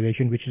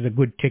stabilization, which is a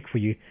good tick for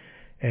you,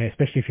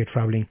 especially if you're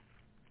traveling.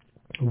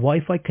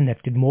 Wi-Fi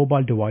connected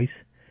mobile device.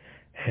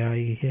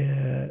 I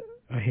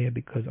hear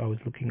because I was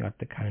looking at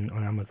the Canon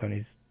on Amazon.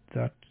 Is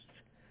that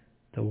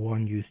the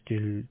one you're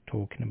still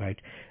talking about?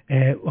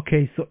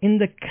 Okay, so in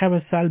the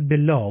carousel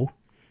below,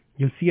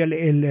 you'll see a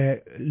little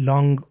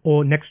long,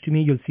 or next to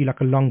me, you'll see like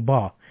a long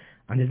bar.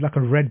 And there's like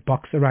a red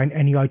box around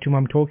any item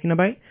I'm talking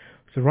about.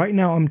 So right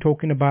now I'm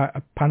talking about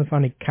a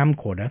Panasonic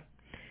camcorder.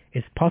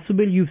 It's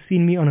possible you've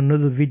seen me on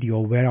another video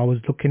where I was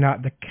looking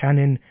at the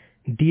Canon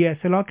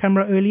DSLR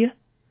camera earlier.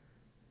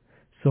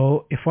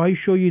 So if I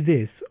show you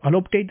this, I'll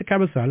update the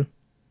carousel.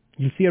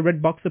 You'll see a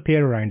red box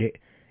appear around it.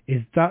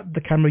 Is that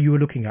the camera you were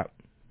looking at?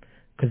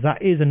 Because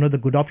that is another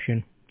good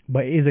option,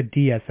 but it is a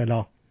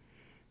DSLR.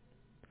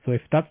 So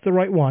if that's the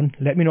right one,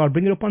 let me know. I'll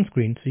bring it up on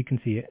screen so you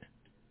can see it.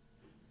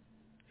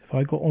 If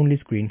I go only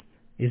screen,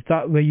 is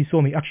that where you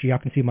saw me? Actually, I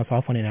can see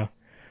myself on it now.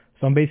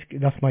 So I'm basically,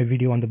 that's my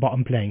video on the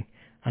bottom playing.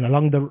 And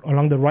along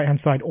the right hand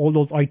side, all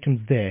those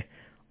items there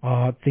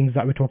are things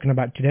that we're talking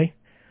about today.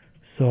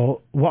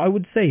 So what I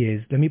would say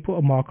is, let me put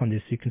a mark on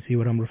this so you can see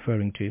what I'm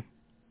referring to.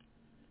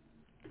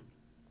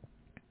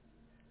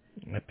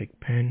 Epic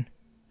pen.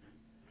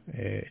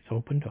 It's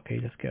opened. Okay,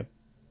 let's get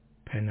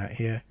a pen out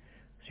here.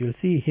 So you'll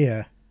see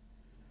here,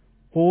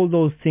 all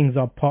those things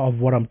are part of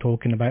what I'm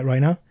talking about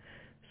right now.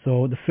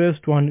 So the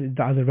first one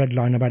that has a red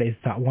line about it is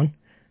that one.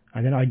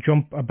 And then I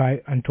jump about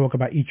and talk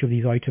about each of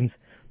these items.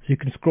 So you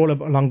can scroll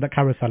up along the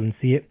carousel and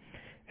see it.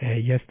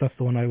 Yes, that's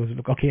the one I was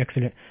looking. Okay,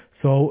 excellent.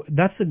 So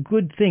that's a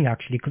good thing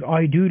actually, because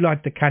I do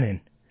like the Canon.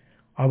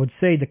 I would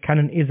say the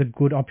Canon is a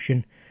good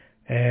option.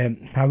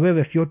 However,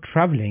 if you're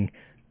traveling,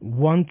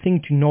 one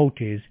thing to note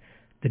is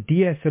the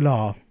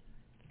DSLR,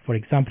 for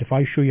example, if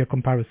I show you a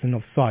comparison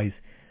of size,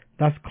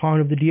 that's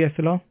kind of the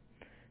DSLR.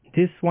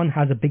 This one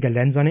has a bigger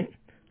lens on it,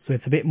 so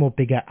it's a bit more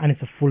bigger, and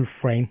it's a full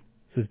frame,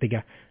 so it's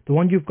bigger. The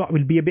one you've got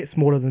will be a bit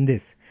smaller than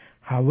this.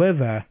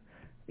 However,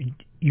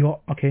 EOS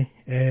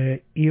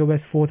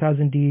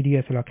 4000D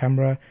DSLR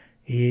camera,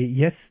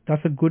 yes,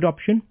 that's a good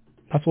option.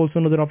 That's also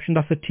another option.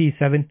 That's a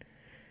T7,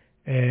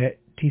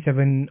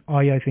 T7i,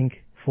 I think,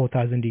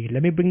 4000D.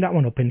 Let me bring that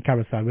one up in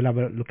carousel. We'll have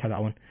a look at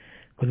that one.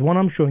 Because the one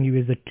I'm showing you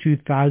is the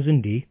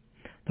 2000D.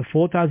 The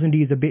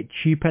 4000D is a bit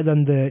cheaper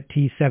than the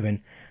T7,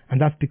 and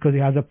that's because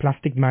it has a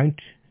plastic mount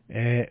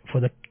for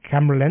the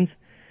camera lens.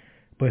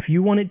 But if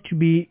you want it to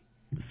be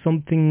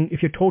something,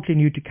 if you're totally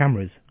new to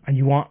cameras and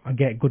you want to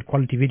get good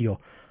quality video,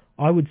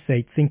 I would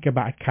say think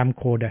about a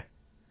camcorder.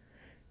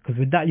 Because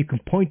with that you can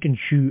point and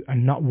shoot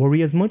and not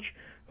worry as much.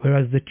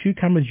 Whereas the two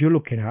cameras you're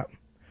looking at,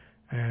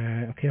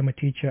 okay, I'm a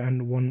teacher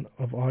and one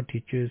of our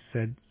teachers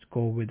said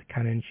go with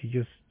Canon. She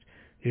just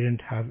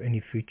didn't have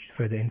any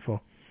further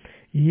info.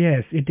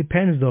 Yes, it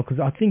depends though, because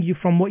I think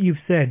from what you've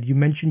said, you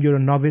mentioned you're a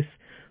novice.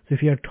 So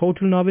if you're a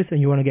total novice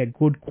and you want to get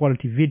good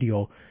quality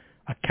video,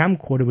 a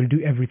camcorder will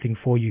do everything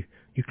for you.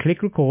 You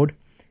click record,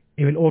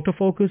 it will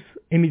autofocus,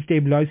 image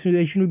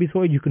stabilization will be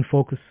sorted, you can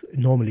focus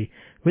normally.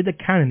 With the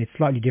Canon, it's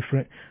slightly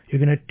different. You're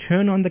going to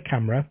turn on the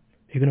camera,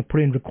 you're going to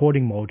put it in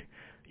recording mode.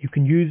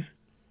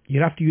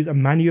 You'll have to use a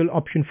manual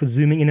option for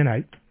zooming in and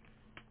out.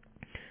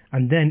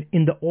 And then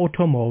in the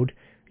auto mode,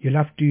 you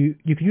can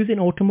use it in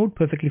auto mode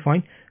perfectly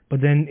fine,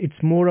 but then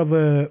it's more of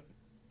I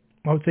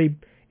would say,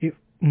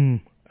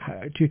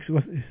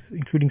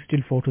 including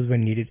still photos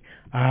when needed.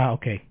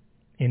 Okay.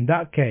 In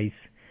that case,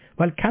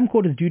 well,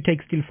 camcorders do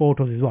take still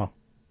photos as well.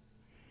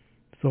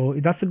 So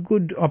that's a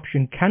good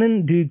option.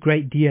 Canon do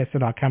great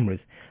DSLR cameras,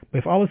 but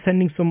if I was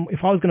going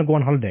to go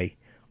on holiday,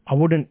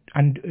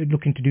 and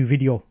looking to do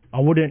video, I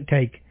wouldn't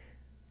take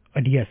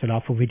a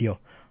DSLR for video,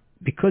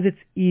 because it's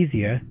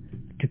easier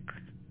to,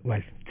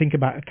 think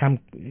about a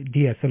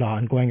DSLR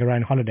and going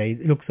around holidays.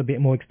 It looks a bit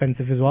more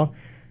expensive as well,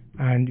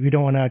 and we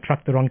don't want to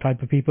attract the wrong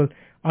type of people.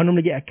 I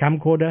normally get a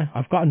camcorder.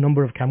 I've got a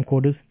number of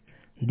camcorders.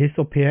 This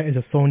up here is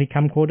a Sony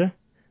camcorder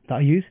that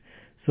I use.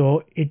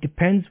 So it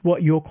depends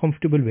what you're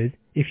comfortable with.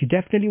 If you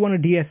definitely want a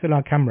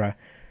DSLR camera,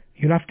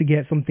 you'll have to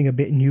get something a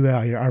bit newer,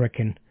 I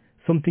reckon.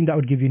 Something that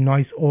would give you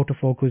nice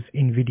autofocus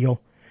in video,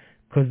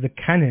 because the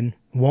Canon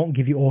won't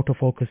give you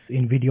autofocus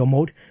in video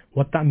mode.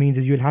 What that means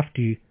is you'll have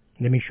to,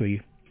 let me show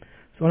you.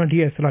 So on a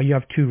DSLR you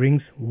have two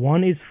rings.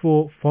 One is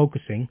for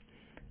focusing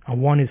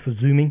and one is for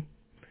zooming.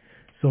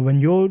 So when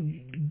you're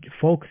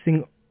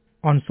focusing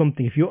on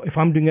something, if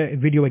I'm doing a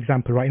video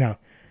example right now,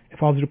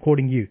 if I was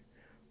recording you,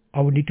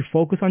 I would need to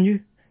focus on you.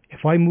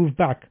 If I move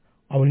back,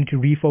 I will need to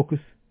refocus.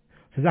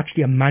 So it's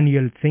actually a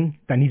manual thing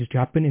that needs to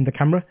happen in the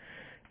camera.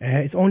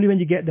 It's only when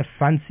you get the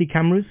fancy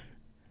cameras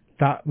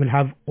that will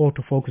have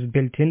autofocus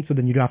built in, so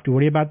then you don't have to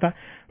worry about that.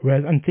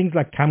 Whereas on things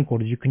like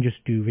camcorders, you can just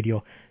do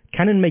video.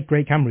 Canon make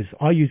great cameras.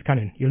 I use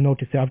Canon. You'll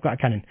notice that I've got a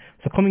Canon.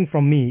 So coming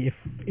from me,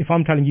 if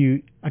I'm telling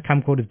you a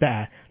camcorder is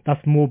better,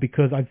 that's more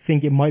because I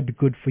think it might be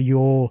good for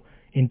your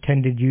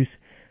intended use.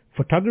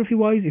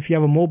 Photography-wise, if you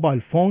have a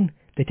mobile phone,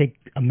 they take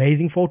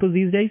amazing photos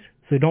these days.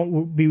 So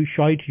don't be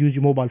shy to use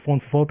your mobile phone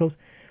for photos.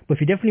 But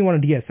if you definitely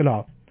want a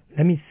DSLR,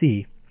 let me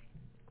see.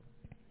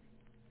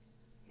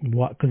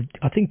 Because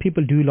I think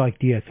people do like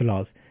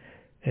DSLRs.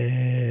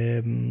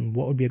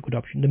 What would be a good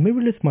option? The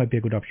mirrorless might be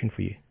a good option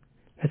for you.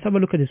 Let's have a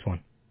look at this one.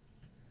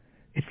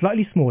 It's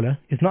slightly smaller.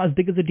 It's not as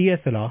big as a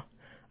DSLR,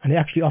 and it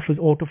actually offers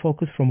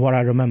autofocus from what I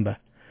remember.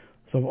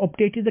 So I've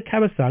updated the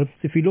carousel.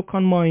 So if you look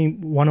on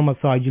one on my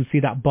side, you'll see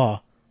that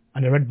bar,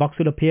 and a red box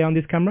will appear on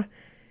this camera.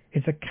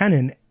 It's a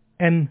Canon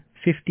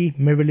M50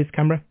 mirrorless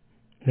camera.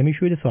 Let me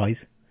show you the size.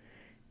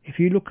 If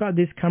you look at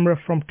this camera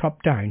from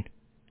top down,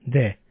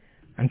 there,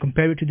 and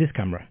compare it to this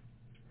camera.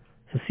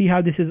 So see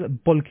how this is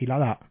bulky like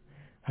that.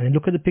 And then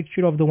look at the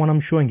picture of the one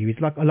I'm showing you.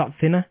 It's like a lot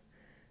thinner.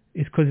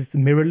 It's because it's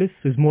mirrorless,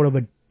 so it's more of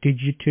a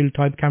digital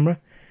type camera.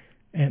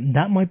 And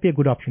that might be a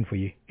good option for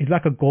you. It's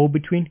like a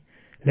go-between.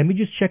 Let me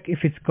just check if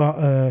it's got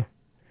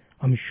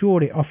I'm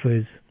sure it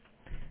offers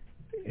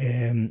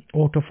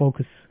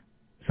autofocus.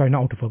 Sorry,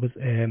 not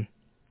autofocus.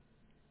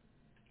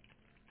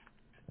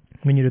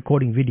 When you're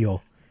recording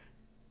video,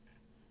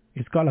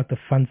 it's got like the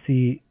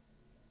fancy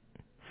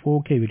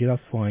 4K video,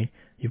 that's fine.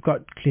 You've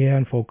got clear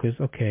and focus,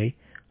 okay.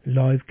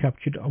 Live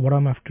captured, what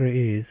I'm after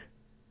is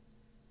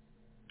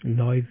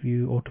live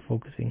view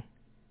autofocusing.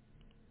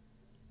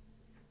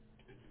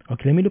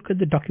 Okay, let me look at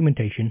the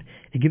documentation.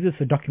 It gives us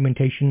a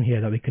documentation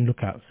here that we can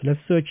look at. So let's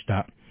search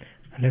that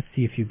and let's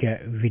see if you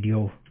get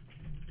video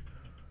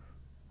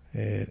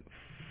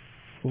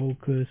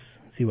focus,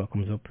 see what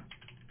comes up.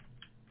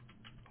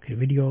 Okay,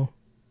 video,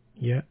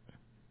 yeah,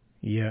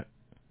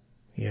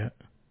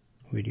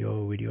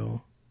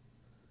 video,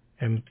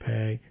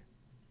 MPEG.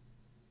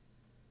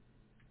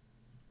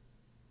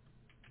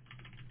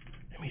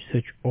 Let me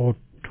search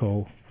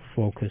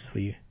autofocus for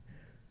you.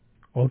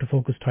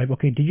 Autofocus type,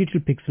 okay, digital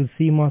pixels,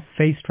 CMOS,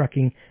 face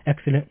tracking,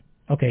 excellent.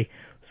 Okay,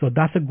 so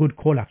that's a good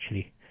call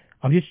actually.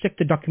 I've just checked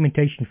the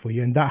documentation for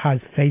you and that has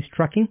face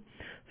tracking.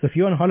 So if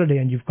you're on holiday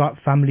and you've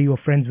got family or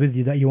friends with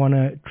you that you want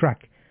to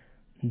track,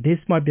 this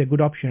might be a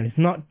good option. It's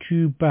not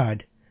too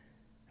bad.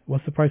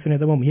 What's the price on it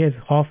at the moment? Yes,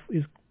 half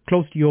is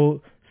close to your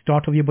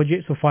start of your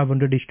budget, so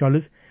 $500-ish.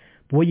 But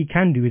what you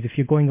can do is if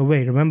you're going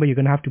away, remember you're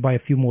going to have to buy a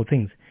few more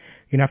things.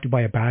 You're going to have to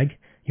buy a bag.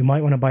 You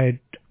might want to buy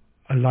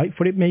a light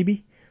for it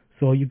maybe.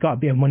 So you've got a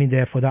bit of money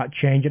there for that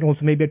change, and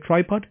also maybe a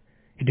tripod.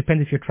 It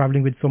depends if you're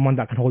traveling with someone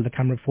that can hold the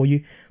camera for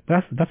you.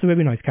 But that's a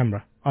very nice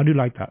camera. I do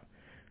like that.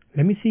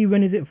 Let me see,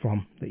 when is it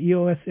from? The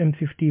EOS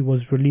M50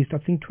 was released, I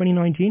think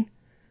 2019.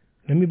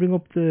 Let me bring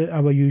up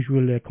our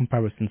usual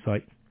comparison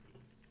site.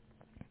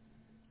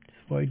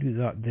 So I do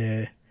that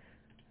there,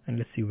 and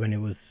let's see when it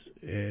was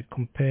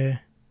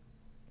compare.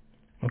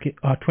 Okay,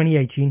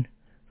 2018,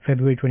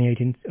 February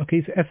 2018.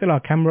 Okay, so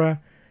SLR camera,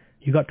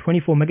 You got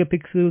 24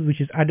 megapixels,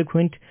 which is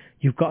adequate.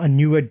 You've got a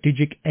newer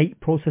Digic 8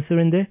 processor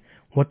in there.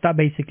 What that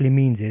basically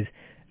means is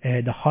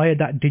the higher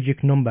that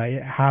Digic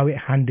number, how it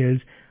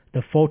handles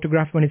the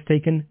photograph when it's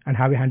taken and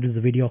how it handles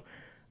the video.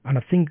 And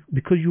I think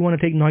because you want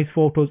to take nice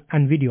photos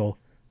and video,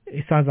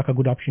 it sounds like a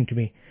good option to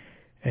me.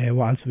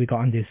 What else have we got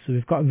on this? So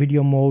we've got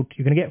video mode.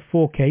 You're going to get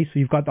 4K, so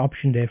you've got the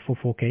option there for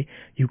 4K.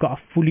 You've got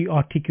a fully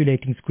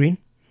articulating screen.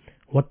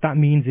 What that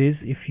means is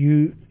if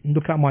you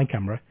look at my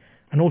camera,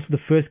 and also the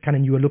first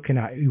Canon you were looking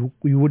at, you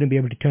wouldn't be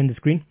able to turn the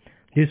screen.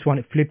 This one,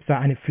 it flips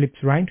out and it flips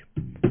around.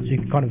 So you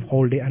can kind of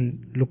hold it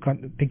and look at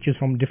the pictures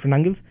from different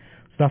angles.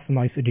 So that's a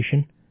nice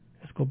addition.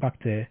 Let's go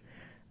back there.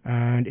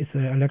 And it's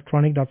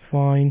electronic, that's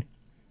fine.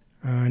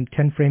 And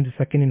 10 frames a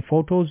second in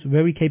photos.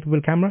 Very capable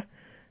camera.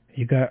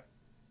 You got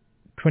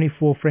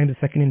 24 frames a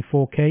second in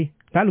 4K.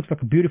 That looks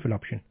like a beautiful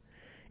option.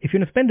 If you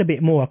want to spend a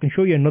bit more, I can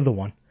show you another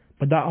one.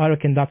 But that, I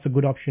reckon that's a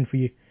good option for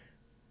you.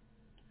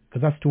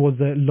 Because that's towards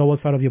the lower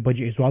side of your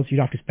budget as well. So you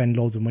don't have to spend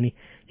loads of money.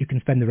 You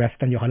can spend the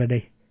rest on your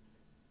holiday.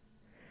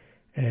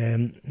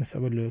 Let's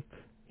have a look.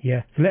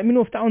 Yeah. So let me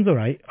know if that one's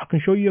alright. I can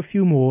show you a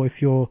few more if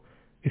you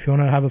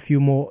want to have a few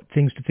more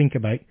things to think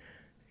about.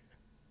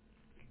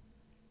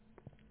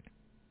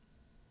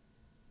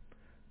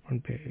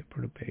 Front page,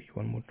 product page,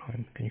 one more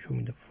time. Can you show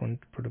me the front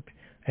product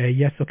page?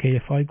 Yes, okay.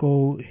 If I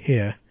go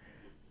here,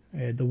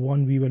 the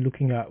one we were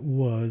looking at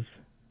was...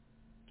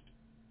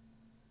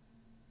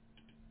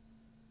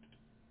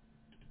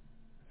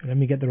 Let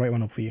me get the right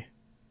one up for you.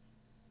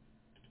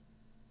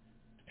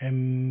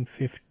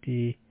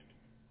 M50.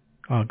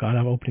 Oh god,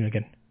 I've opened it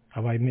again.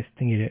 Have I missed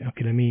thingy it?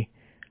 Okay, let me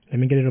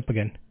get it up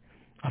again.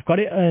 I've got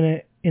it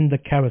in the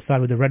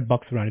carousel with the red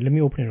box around it. Let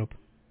me open it up.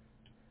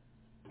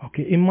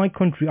 Okay, in my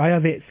country, I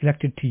have it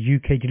selected to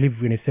UK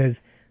delivery, and it says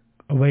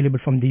available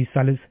from these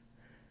sellers.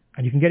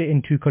 And you can get it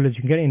in two colors.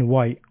 You can get it in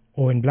white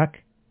or in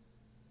black.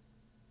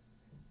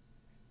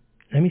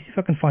 Let me see if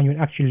I can find you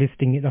an actual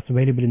listing that's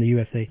available in the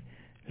USA.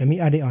 Let me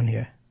add it on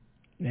here.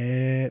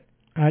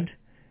 Add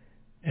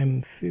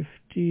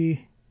M50.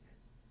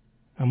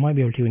 I might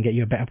be able to even get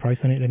you a better price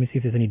on it. Let me see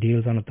if there's any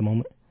deals on at the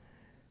moment.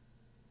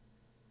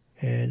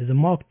 There's a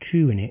Mark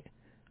II in it.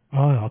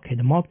 Oh, okay.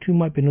 The Mark II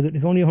might be another.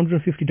 It's only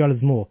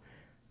 $150 more.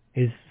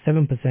 Is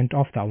 7%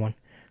 off that one.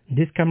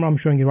 This camera I'm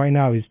showing you right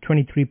now is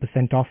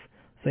 23% off.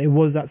 So it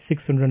was at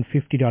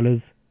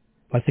 $650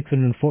 by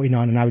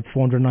 $649, and now it's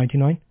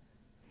 $499.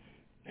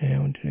 I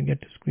want to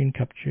get the screen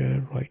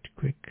capture right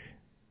quick.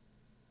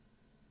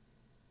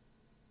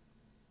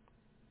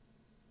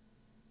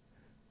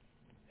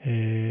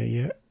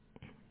 Yeah.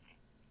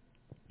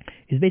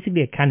 It's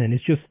basically a Canon.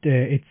 It's just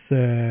it's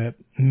a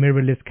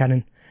mirrorless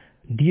Canon.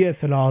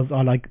 DSLRs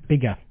are like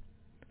bigger,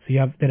 so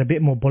they're a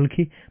bit more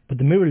bulky. But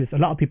the mirrorless, a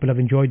lot of people have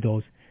enjoyed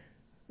those.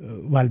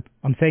 Well,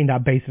 I'm saying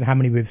that based on how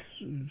many we've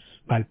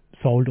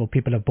sold or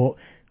people have bought.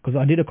 Because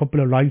I did a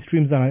couple of live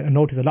streams and I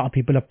noticed a lot of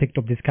people have picked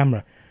up this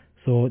camera,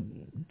 so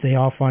they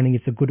are finding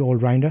it's a good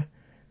all-rounder.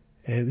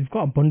 We've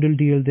got a bundle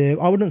deal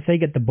there. I wouldn't say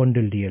get the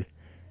bundle deal,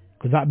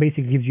 because that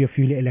basically gives you a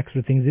few little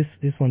extra things.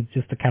 This one's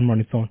just a camera on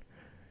its own.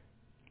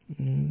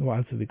 What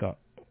else have we got?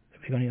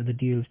 Have we got any other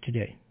deals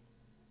today?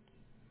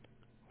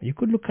 You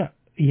could look at,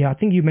 yeah, I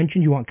think you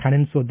mentioned you want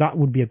Canon, so that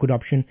would be a good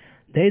option.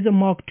 There is a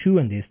Mark II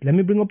on this. Let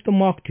me bring up the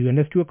Mark II and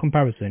let's do a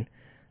comparison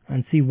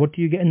and see what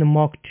do you get in the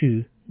Mark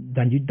II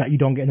that you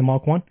don't get in the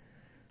Mark I.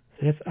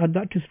 So let's add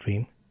that to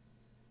stream.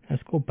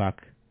 Let's go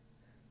back.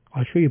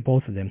 I'll show you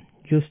both of them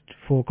just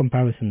for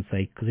comparison's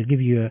sake, because it'll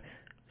give you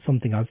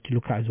something else to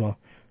look at as well.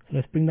 So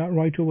let's bring that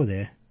right over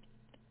there.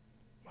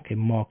 Okay,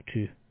 Mark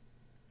II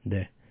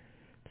there.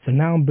 So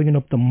now I'm bringing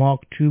up the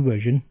Mark II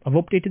version. I've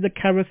updated the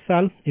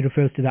carousel. It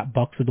refers to that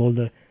box with all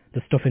the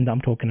stuff in that I'm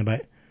talking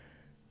about.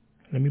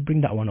 Let me bring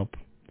that one up.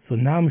 So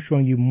now I'm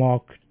showing you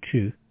Mark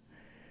II.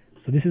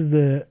 So this is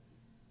the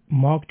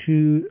Mark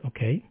II.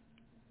 Okay.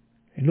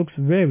 It looks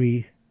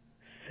very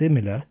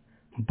similar,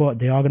 but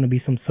there are going to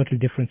be some subtle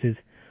differences.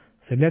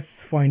 So let's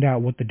find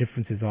out what the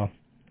differences are.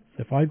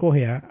 So if I go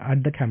here,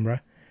 add the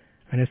camera,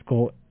 and let's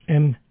go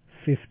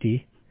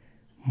M50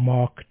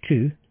 Mark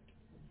II.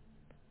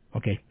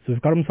 Okay, so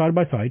we've got them side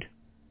by side.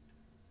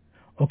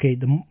 Okay,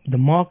 the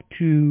Mark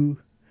II,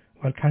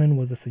 well, Canon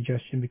was a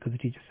suggestion because the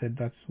teacher said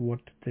that's what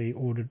they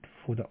ordered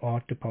for the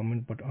art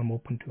department, but I'm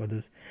open to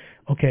others.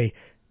 Okay,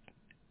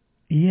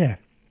 yeah,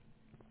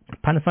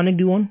 Panasonic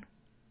do one.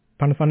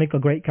 Panasonic are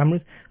great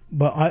cameras,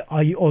 but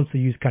I also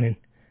use Canon.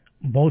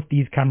 Both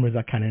these cameras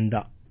are Canon.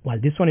 Well,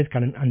 this one is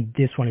Canon and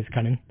this one is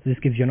Canon. So this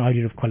gives you an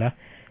idea of color.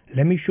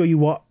 Let me show you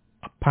what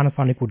a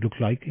Panasonic would look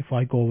like if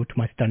I go over to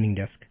my standing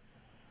desk.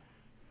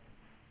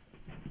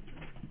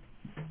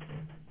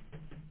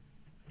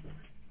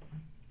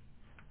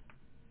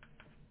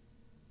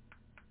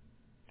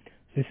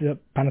 This is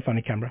a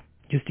Panasonic camera,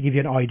 just to give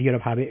you an idea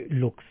of how it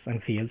looks and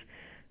feels,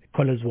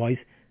 colors wise.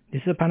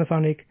 This is a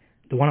Panasonic.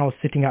 The one I was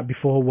sitting at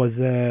before was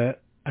a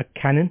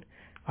Canon.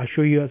 I'll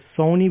show you a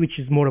Sony, which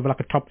is more of like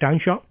a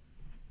top-down shot.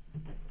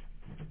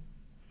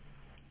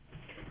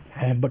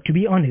 But to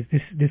be honest,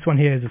 this one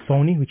here is a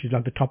Sony, which is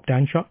like the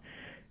top-down shot.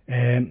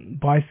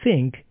 But I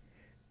think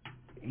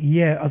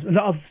Yeah, as a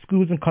lot of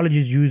schools and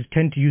colleges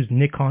tend to use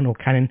Nikon or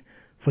Canon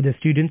for their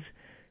students.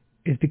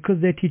 It's because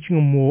they're teaching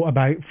them more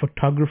about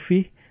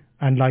photography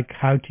and like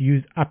how to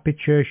use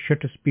aperture,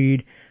 shutter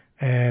speed,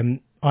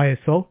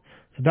 ISO.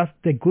 So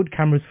they're good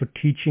cameras for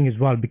teaching as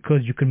well,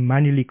 because you can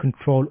manually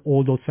control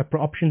all those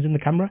separate options in the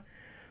camera.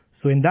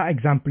 So in that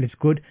example, it's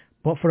good.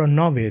 But for a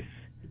novice,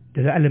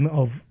 there's an element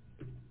of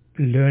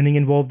learning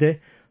involved there.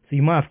 So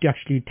you might have to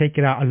actually take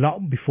it out a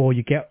lot before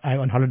you get out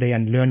on holiday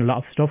and learn a lot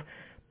of stuff.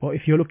 But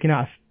if you're looking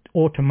at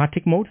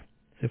automatic mode,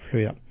 so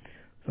through that.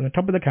 So on the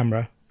top of the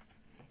camera,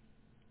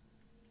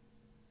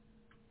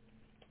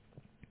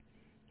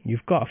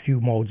 you've got a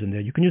few modes in there.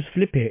 You can just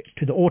flip it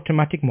to the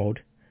automatic mode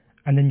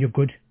and then you're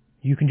good.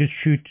 You can just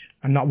shoot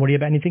and not worry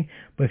about anything.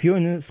 But if you're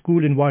in a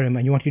school environment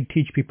and you want to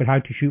teach people how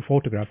to shoot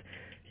photographs,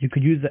 you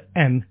could use the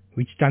M,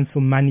 which stands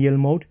for manual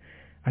mode,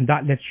 and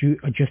that lets you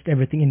adjust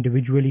everything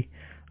individually.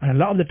 And a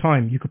lot of the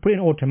time, you could put it in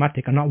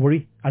automatic and not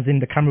worry, as in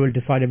the camera will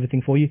decide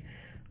everything for you.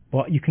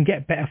 But you can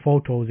get better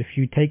photos if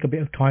you take a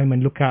bit of time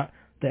and look at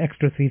the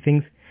extra 3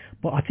 things.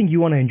 But I think you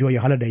want to enjoy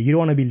your holiday. You don't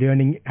want to be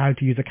learning how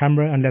to use a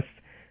camera unless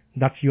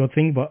that's your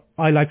thing. But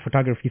I like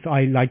photography, so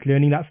I like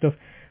learning that stuff.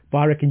 But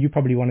I reckon you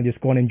probably want to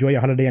just go and enjoy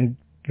your holiday and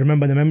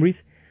remember the memories.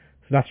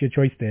 So that's your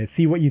choice there.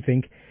 See what you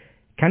think.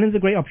 Canon's a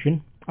great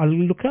option. I'll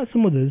look at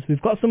some others.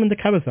 We've got some in the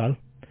carousel.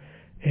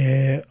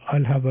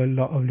 I'll have a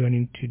lot of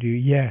learning to do.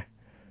 Yeah.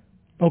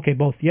 Okay,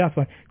 both. Yeah, that's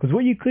fine. Because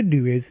what you could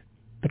do is,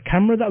 the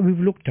camera that we've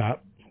looked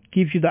at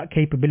gives you that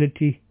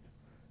capability.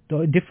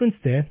 The difference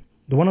there,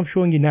 the one I'm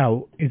showing you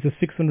now, is a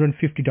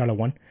 $650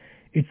 one.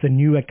 It's a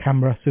newer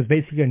camera, so it's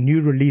basically a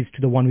new release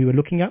to the one we were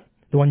looking at,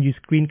 the one you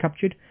screen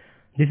captured.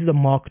 This is a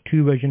Mark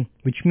II version,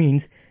 which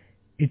means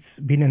it's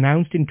been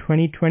announced in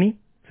 2020,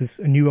 so it's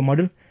a newer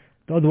model.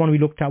 The other one we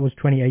looked at was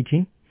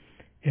 2018.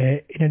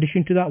 In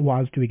addition to that, what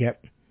else do we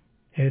get?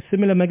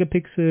 Similar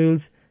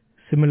megapixels,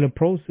 similar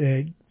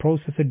processor,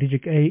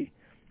 Digic 8.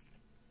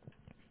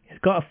 It's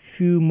got a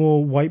few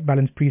more white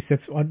balance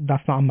presets.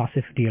 That's not a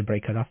massive deal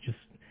breaker. That's just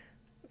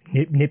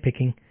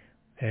nitpicking.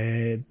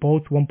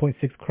 Both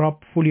 1.6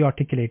 crop, fully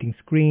articulating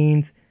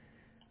screens.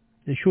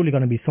 There's surely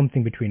going to be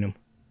something between them.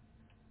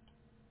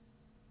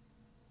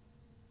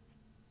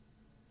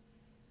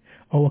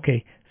 Oh,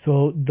 okay.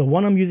 So the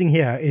one I'm using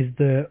here is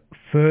the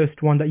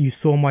first one that you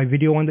saw my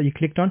video on that you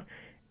clicked on.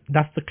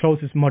 That's the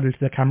closest model to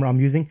the camera I'm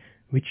using,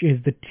 which is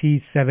the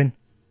T7,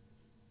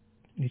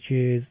 which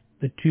is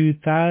the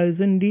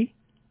 2000D,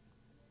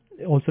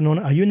 also known.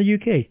 Are you in the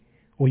UK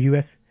or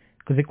US?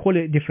 Because they call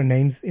it different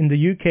names. In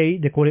the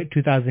UK, they call it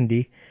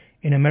 2000D.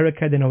 In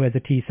America, they know it as a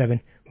T7,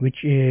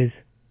 which is...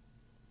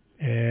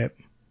 I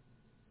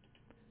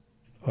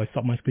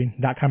stopped my screen.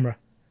 That camera.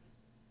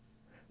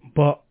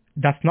 But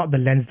that's not the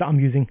lens that I'm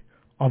using.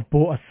 I've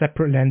bought a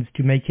separate lens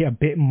to make it a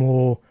bit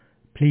more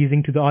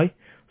pleasing to the eye.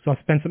 So I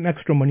spent some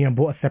extra money and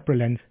bought a separate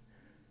lens.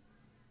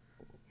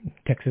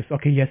 Texas.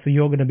 Okay, yes, so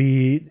you'll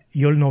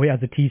know it as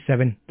the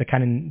T7, the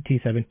Canon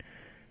T7.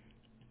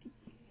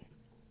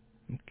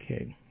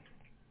 Okay.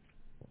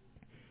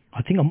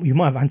 I think you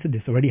might have answered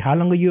this already. How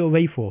long are you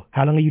away for?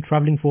 How long are you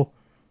traveling for?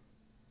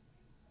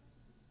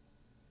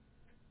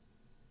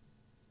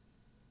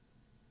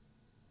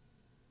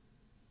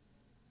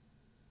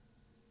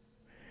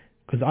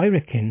 Because I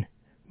reckon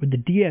with the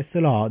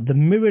DSLR, the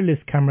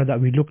mirrorless camera that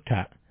we looked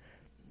at,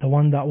 the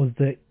one that was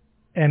the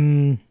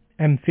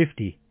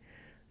M50,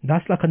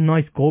 that's like a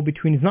nice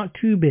go-between. It's not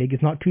too big,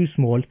 it's not too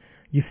small.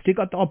 You've still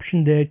got the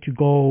option there to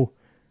go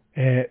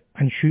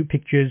and shoot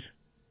pictures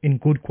in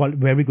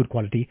very good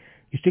quality.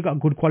 You still got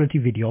good quality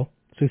video,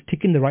 so it's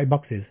ticking the right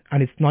boxes,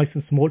 and it's nice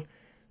and small.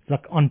 It's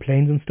like on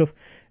planes and stuff.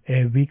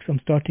 Weeks, I'm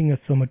starting a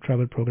summer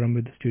travel program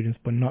with the students,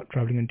 but not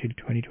traveling until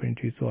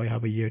 2022, so I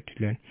have a year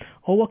to learn.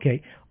 Oh,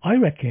 okay. I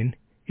reckon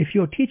if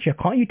you're a teacher,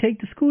 can't you take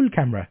the school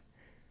camera?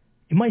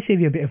 It might save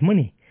you a bit of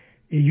money.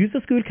 You use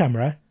the school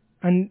camera,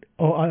 and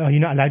are you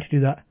not allowed to do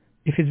that?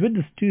 If it's with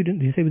the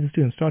student, you say with the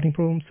students, starting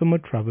program, summer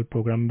travel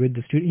program with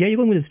the student. Yeah, you're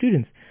going with the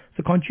students.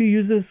 So can't you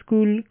use the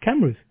school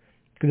cameras?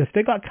 Because if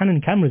they got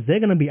Canon cameras, they're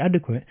going to be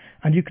adequate,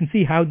 and you can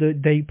see how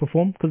they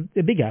perform, because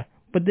they're bigger,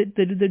 but they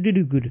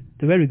do good.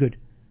 They're very good.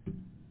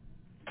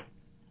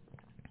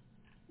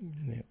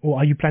 Or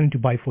are you planning to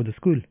buy for the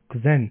school?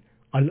 Because then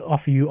I'll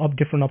offer you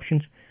different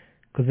options.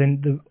 Because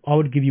then I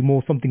would give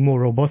you something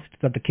more robust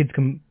that the kids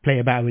can play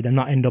about with and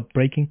not end up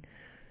breaking.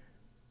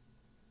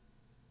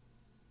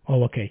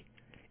 Oh, okay.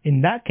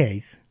 In that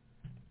case,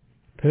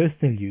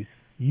 personal use,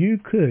 you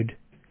could.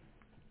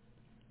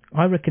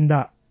 I reckon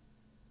that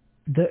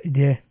the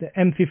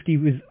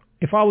M50 was.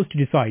 If I was to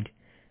decide,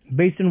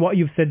 based on what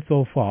you've said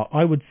so far,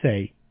 I would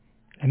say.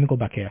 Let me go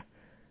back here.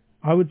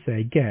 I would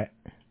say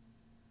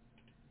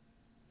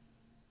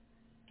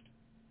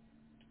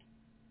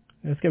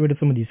let's get rid of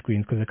some of these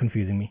screens because they're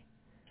confusing me.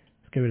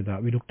 Let's get rid of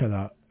that. We looked at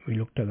that. We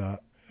looked at that.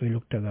 We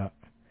looked at that.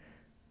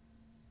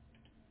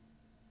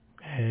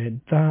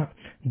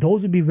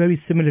 Those would be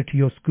very similar to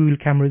your school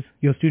cameras,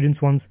 your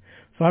students' ones.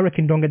 So I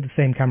reckon don't get the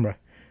same camera.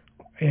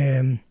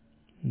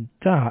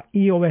 That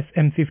EOS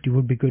M50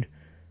 would be good.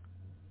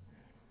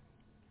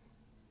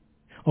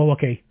 Oh,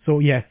 okay. So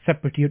yeah,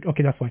 separate.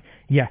 Okay, that's fine.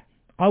 Yeah,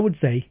 I would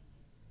say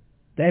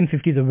the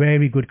M50 is a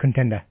very good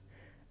contender.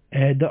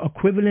 The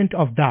equivalent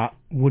of that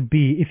would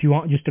be if you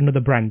want just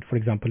another brand, for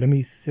example. Let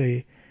me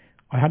say,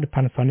 I had a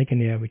Panasonic in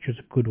here, which was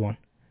a good one.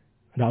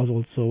 That was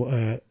also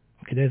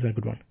okay. There's a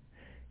good one.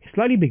 It's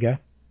slightly bigger,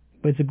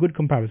 but it's a good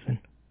comparison.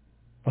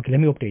 Okay,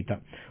 let me update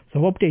that.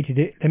 So I've updated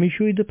it. Let me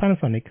show you the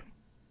Panasonic.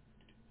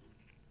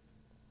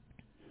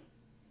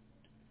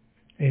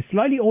 A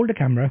slightly older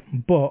camera,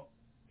 but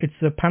it's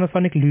a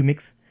Panasonic Lumix.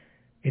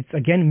 It's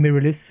again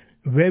mirrorless,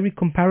 very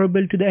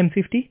comparable to the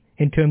M50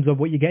 in terms of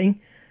what you're getting.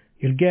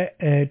 You'll get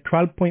a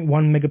 12.1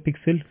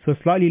 megapixel, so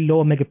slightly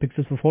lower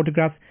megapixels for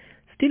photographs.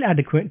 Still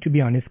adequate, to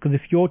be honest, because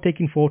if you're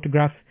taking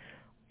photographs,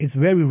 it's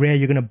very rare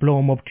you're going to blow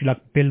them up to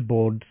like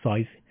billboard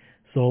size.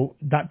 So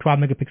that 12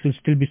 megapixels will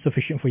still be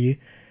sufficient for you.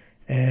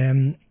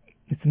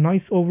 It's a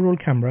nice overall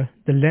camera.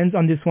 The lens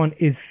on this one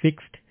is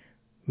fixed,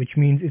 which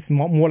means it's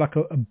more like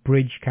a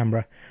bridge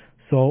camera.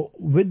 So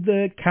with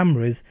the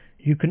cameras,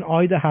 you can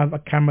either have a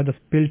camera that's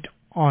built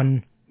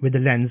on with the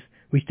lens,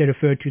 which they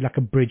refer to like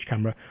a bridge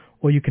camera,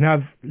 or you can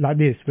have like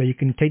this, where you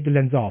can take the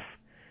lens off,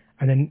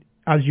 and then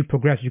as you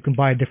progress, you can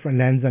buy a different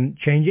lens and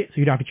change it, so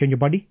you don't have to change your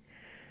body.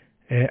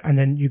 And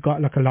then you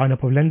got like a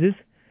lineup of lenses.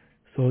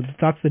 So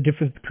that's the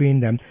difference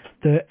between them.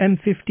 The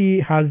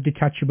M50 has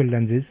detachable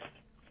lenses,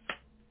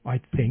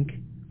 I think.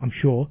 I'm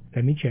sure.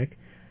 Let me check.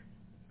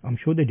 I'm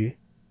sure they do.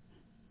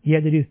 Yeah,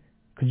 they do.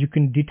 Because you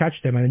can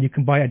detach them and then you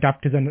can buy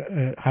adapters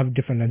and have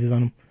different lenses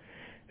on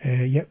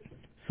them. Yep.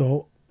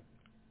 So,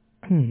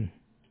 so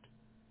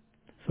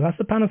that's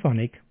the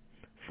Panasonic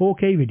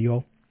 4K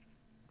video,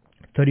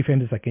 30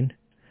 frames a second.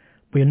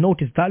 But you'll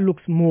notice that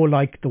looks more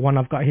like the one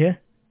I've got here,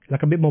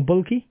 like a bit more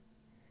bulky.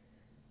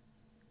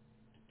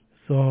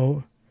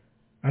 So,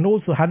 and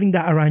also having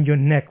that around your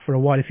neck for a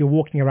while, if you're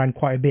walking around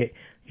quite a bit,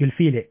 you'll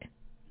feel it.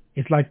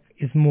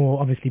 It's more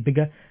obviously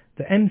bigger.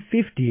 The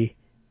M50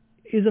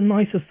 is a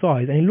nicer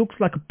size, and it looks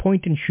like a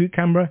point and shoot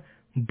camera,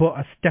 but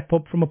a step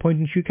up from a point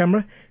and shoot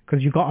camera,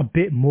 because you got a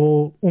bit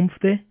more oomph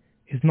there.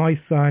 It's nice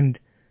and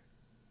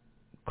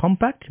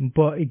compact,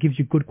 but it gives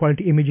you good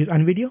quality images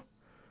and video.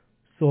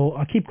 So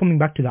I keep coming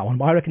back to that one,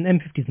 but I reckon the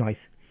M50 is nice.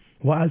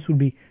 What else would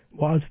be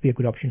a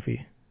good option for you?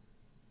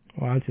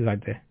 What else is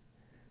out there?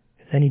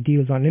 Is there any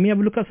deals on? Let me have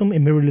a look at some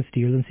mirrorless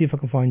deals and see if I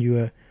can find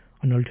you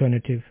an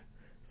alternative.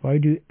 If I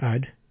do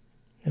add,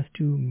 let's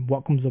do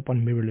what comes up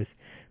on mirrorless.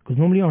 Because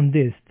normally on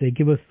this, they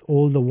give us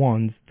all the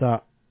ones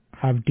that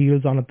have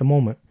deals on at the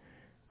moment.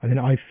 And then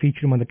I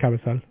feature them on the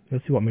carousel.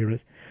 Let's see what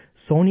mirrorless.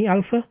 Sony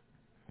Alpha,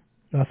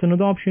 that's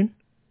another option.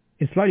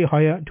 It's slightly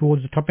higher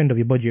towards the top end of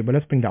your budget, but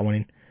let's bring that one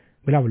in.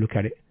 We'll have a look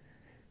at it.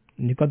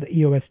 And you've got the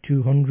EOS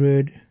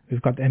 200.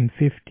 We've got the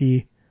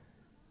M50.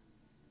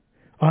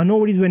 No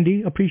worries,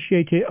 Wendy.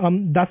 Appreciate it.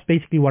 That's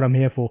basically what I'm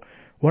here for.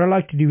 What I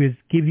like to do is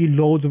give you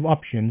loads of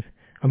options,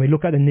 and we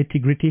look at the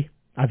nitty gritty,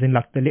 as in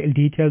like the little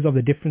details of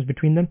the difference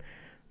between them.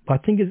 But I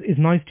think it's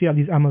nice to have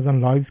these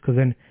Amazon lives, because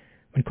then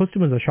when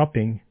customers are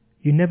shopping,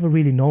 you never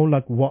really know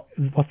like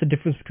what's the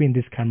difference between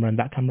this camera and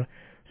that camera.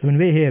 So when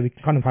we're here, we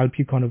can kind of help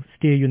you, kind of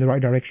steer you in the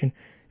right direction.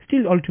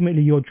 Still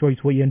ultimately your choice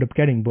what you end up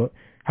getting, but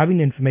having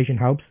the information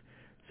helps.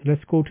 So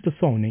let's go to the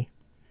Sony.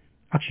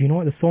 Actually, you know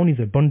what? The Sony's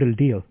a bundle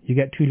deal. You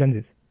get 2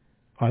 lenses.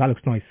 Oh, that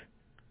looks nice.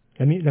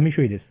 Let me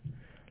show you this.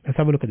 Let's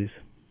have a look at this.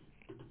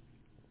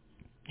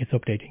 It's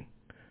updating.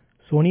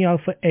 Sony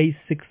Alpha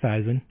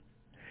A6000.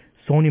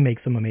 Sony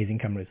makes some amazing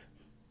cameras.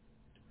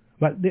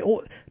 But they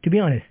all, to be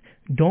honest,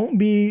 don't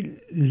be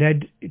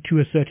led to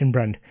a certain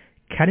brand.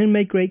 Canon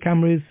make great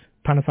cameras.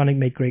 Panasonic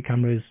make great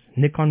cameras.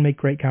 Nikon make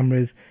great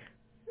cameras.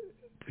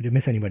 Did you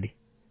miss anybody?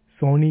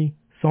 Sony,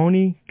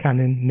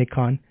 Canon,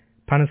 Nikon,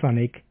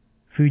 Panasonic,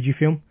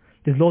 Fujifilm.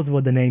 There's loads of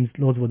other names,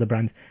 loads of other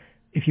brands.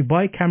 If you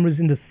buy cameras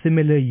in the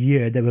similar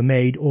year they were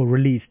made or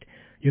released,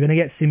 you're going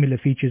to get similar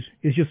features.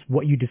 It's just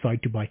what you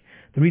decide to buy.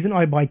 The reason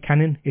I buy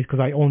Canon is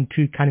because I own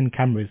 2 Canon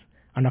cameras,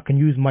 and I can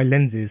use my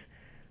lenses.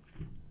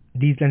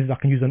 These lenses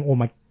I can use on all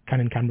my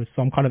Canon cameras,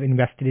 so I'm kind of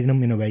invested in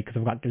them in a way because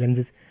I've got the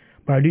lenses.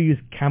 But I do use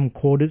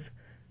camcorders,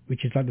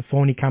 which is like the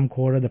Sony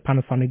camcorder, the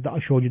Panasonic that I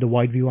showed you the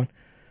wide view on.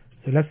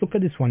 So let's look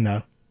at this one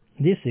now.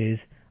 This is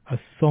a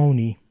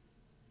Sony.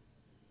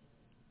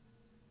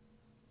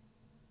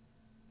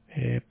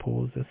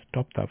 Pause.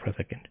 Stop that for a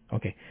second.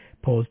 Okay,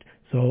 paused.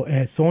 So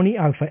Sony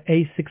Alpha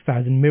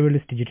A6000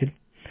 mirrorless digital.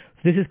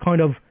 So this is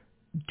kind of,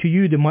 to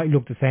you they might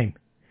look the same.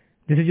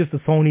 This is just the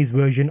Sony's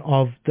version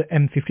of the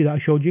M50 that I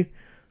showed you.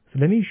 So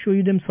let me show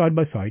you them side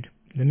by side.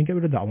 Let me get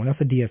rid of that one.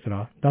 That's a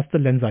DSLR. That's the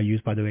lens I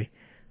use, by the way.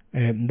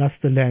 That's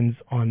the lens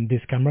on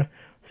this camera.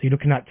 So you're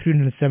looking at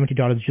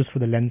 $370 just for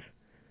the lens.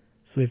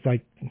 So it's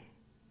like,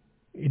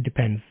 it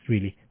depends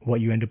really what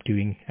you end up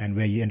doing and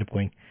where you end up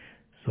going.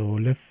 So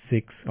let's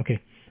okay.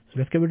 So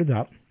let's get rid of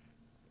that.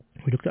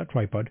 We looked at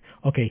tripod.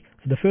 Okay,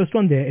 so the first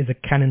one there is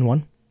a Canon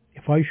one.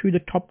 If I show you the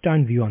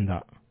top-down view on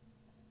that,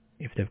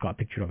 if they've got a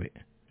picture of it.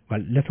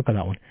 Well, let's look at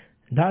that one.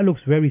 That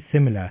looks very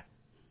similar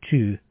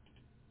to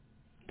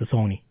the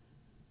Sony.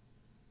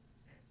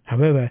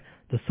 However,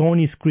 the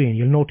Sony screen,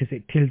 you'll notice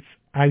it tilts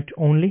out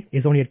only.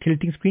 It's only a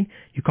tilting screen.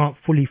 You can't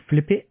fully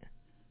flip it.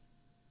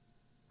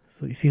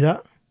 So you see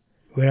that?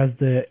 Whereas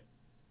the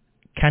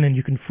Canon,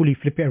 you can fully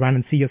flip it around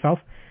and see yourself.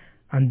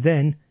 And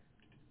then,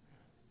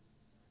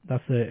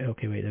 that's the,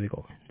 okay, wait, there we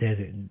go. There's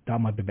it. That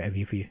might be a better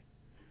view for you.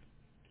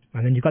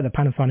 And then you've got the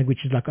Panasonic,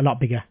 which is like a lot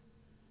bigger.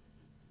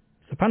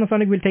 So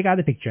Panasonic will take out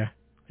the picture.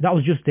 That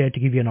was just there to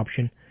give you an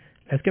option.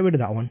 Let's get rid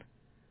of that one.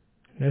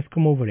 Let's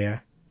come over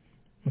there.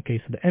 Okay,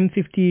 so the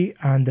M50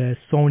 and the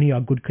Sony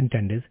are good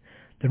contenders.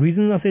 The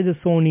reason I say the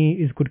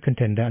Sony is good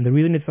contender, and the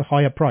reason it's a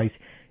higher price,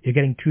 you're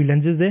getting two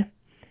lenses there.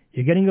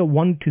 You're getting a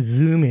one to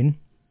zoom in,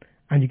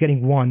 and you're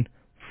getting one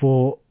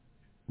for,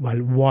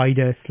 well,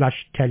 wider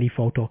 /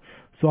 telephoto.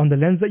 So on the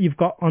lens that you've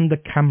got on the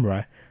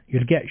camera,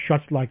 you'll get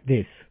shots like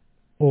this,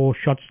 or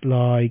shots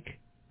like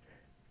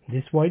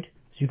this wide.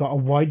 So you've got a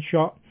wide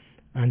shot,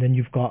 and then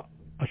you've got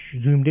a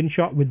zoomed in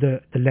shot with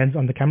the lens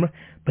on the camera.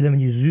 But then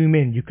when you zoom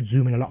in, you could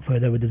zoom in a lot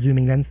further with the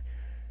zooming lens.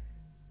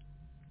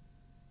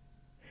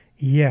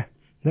 Yeah,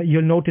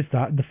 you'll notice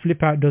that the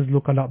flip out does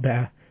look a lot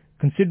better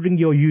considering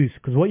your use,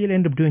 because what you'll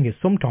end up doing is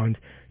sometimes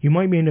you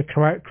might be in a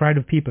crowd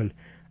of people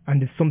and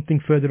there's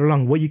something further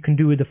along. What you can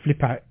do with the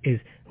flip out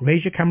is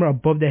raise your camera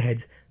above their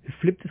heads,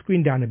 flip the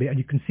screen down a bit, and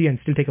you can see and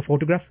still take a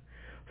photograph.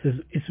 So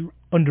it's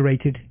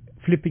underrated.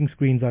 Flipping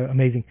screens are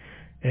amazing.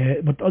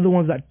 But the other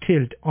ones that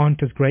tilt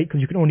aren't as great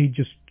because you can only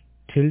just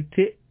tilt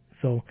it.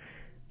 So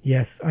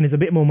yes, and it's a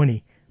bit more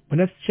money. But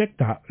let's check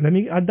that. Let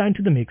me add that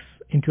into the mix,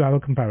 into our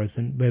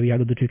comparison where we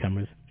added the two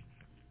cameras.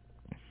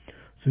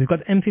 So we've got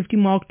the M50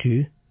 Mark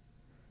II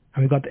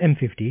and we've got the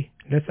M50.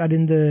 Let's add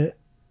in the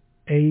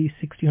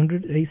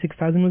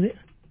A6000, was it?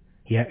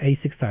 Yeah,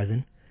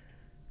 A6000.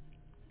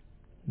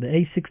 The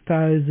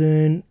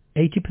A6000,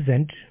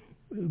 80%.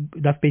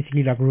 That's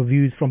basically like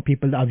reviews from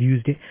people that have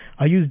used it.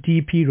 I use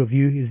DP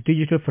Review, is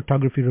Digital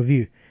Photography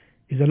Review.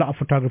 Is a lot of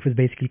photographers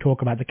basically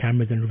talk about the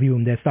cameras and review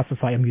them there. So that's the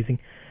site I'm using.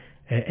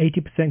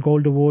 80%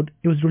 Gold Award.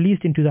 It was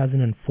released in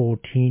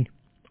 2014.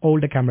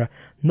 Older camera.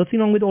 Nothing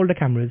wrong with older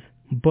cameras,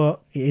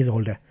 but it is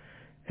older.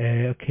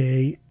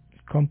 Okay,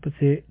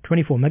 composite,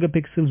 24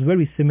 megapixels,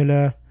 very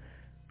similar.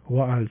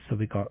 What else have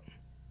we got?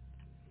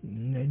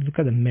 Look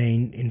at the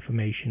main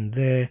information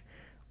there.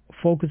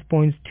 Focus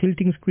points,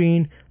 tilting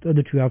screen. The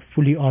other two have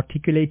fully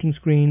articulating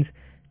screens.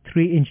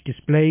 3-inch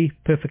display,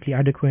 perfectly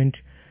adequate.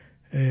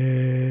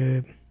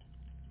 11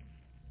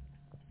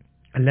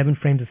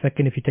 frames a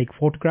second if you take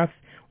photographs.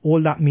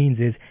 All that means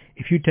is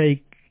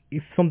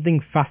if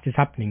something fast is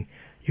happening,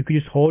 you could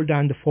just hold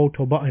down the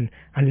photo button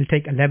and it'll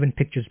take 11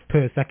 pictures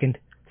per second.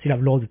 So you'll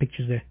have loads of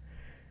pictures there.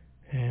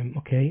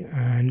 Okay,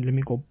 and let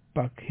me go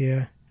back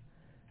here.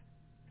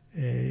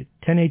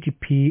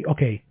 1080p.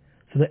 Okay,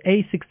 so the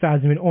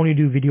A6000 will only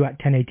do video at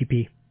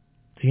 1080p.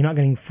 So you're not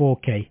getting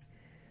 4K.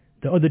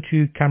 The other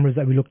two cameras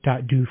that we looked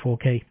at do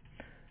 4K.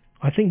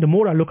 I think the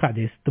more I look at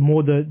this, the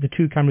more the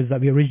two cameras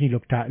that we originally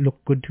looked at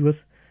look good to us.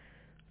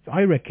 So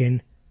I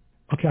reckon,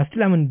 okay, I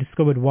still haven't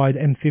discovered why the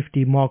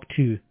M50 Mark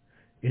II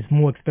is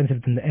more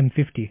expensive than the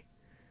M50.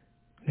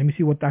 Let me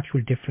see what the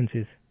actual difference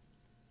is.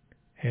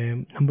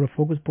 Number of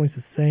focus points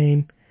the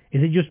same.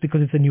 Is it just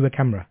because it's a newer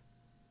camera?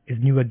 Is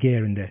newer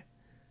gear in there?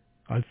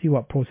 I'll see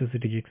what processor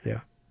digits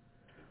there.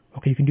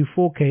 Okay, you can do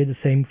 4K, the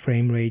same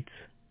frame rates.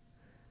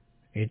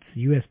 It's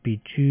USB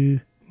 2,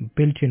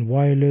 built-in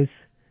wireless.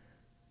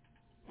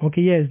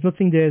 Okay, yeah, there's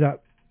nothing there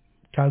that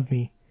tells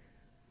me.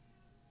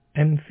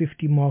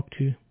 M50 Mark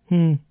II.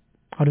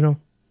 I don't know.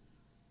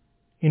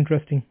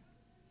 Interesting.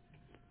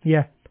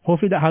 Yeah,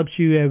 hopefully that helps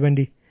you,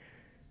 Wendy.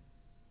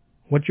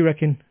 What do you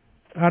reckon?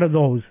 Out of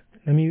those,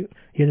 the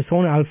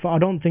Sony Alpha, I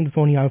don't think the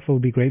Sony Alpha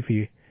would be great for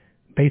you,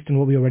 based on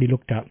what we already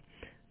looked at.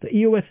 The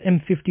EOS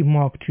M50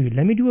 Mark II,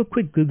 let me do a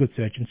quick Google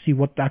search and see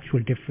what the actual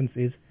difference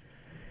is.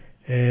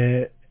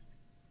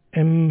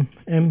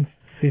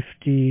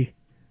 M50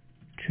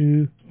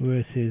 II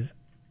versus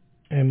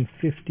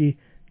M50.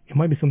 It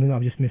might be something that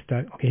I've just missed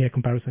out. Okay, here,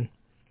 comparison.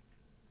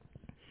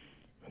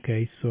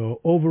 Okay,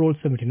 so overall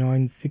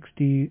 79,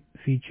 60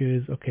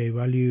 features. Okay,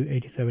 value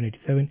 87,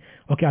 87.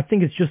 Okay, I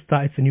think it's just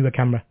that it's a newer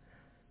camera.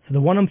 So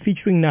the one I'm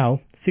featuring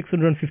now,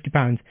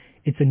 £650,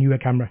 it's a newer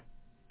camera.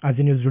 As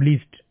in it was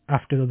released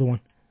after the other one.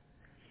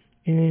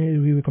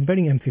 We were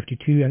comparing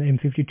M52 and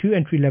M52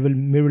 entry-level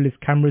mirrorless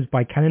cameras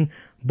by Canon.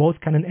 Both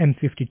Canon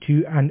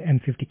M52 and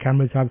M50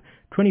 cameras have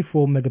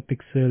 24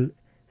 megapixel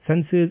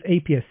sensors,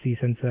 APS-C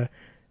sensor.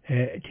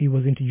 It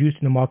was introduced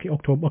in the market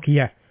October. Okay,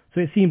 yeah.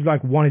 So it seems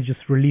like one is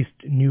just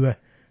released newer,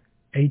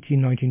 18,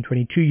 19,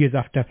 22 years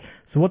after.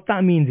 So what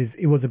that means is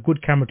it was a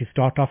good camera to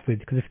start off with,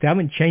 because if they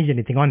haven't changed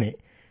anything on it,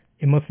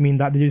 it must mean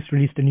that they just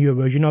released a newer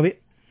version of it.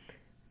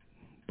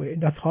 But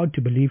that's hard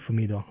to believe for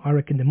me though. I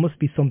reckon there must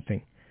be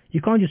something.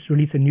 You can't just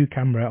release a new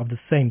camera of the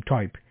same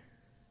type.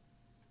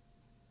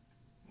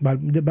 But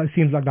it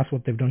seems like that's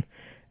what they've done.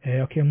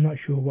 Okay, I'm not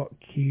sure what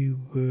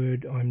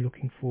keyword I'm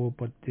looking for,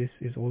 but this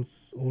is also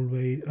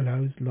always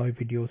allows live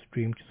video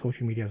stream to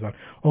social media as well.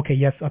 Okay,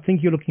 yes, I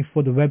think you're looking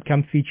for the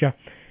webcam feature.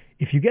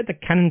 If you get the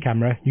Canon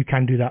camera, you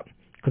can do that.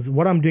 Because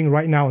what I'm doing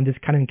right now on this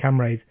Canon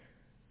camera is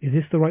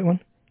this the right one?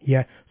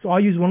 Yeah, so I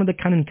use one of the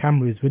Canon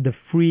cameras with the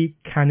free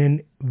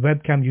Canon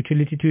webcam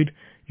utility tool.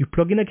 You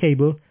plug in a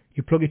cable,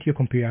 you plug it to your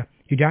computer,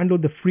 you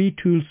download the free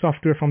tool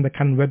software from the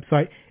Canon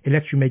website, it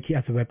lets you make it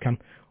as a webcam.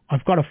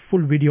 I've got a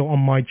full video on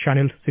my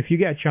channel, so if you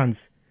get a chance,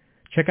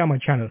 check out my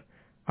channel.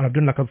 And I've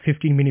done like a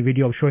 15-minute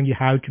video of showing you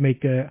how to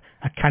make a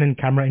Canon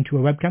camera into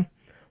a webcam.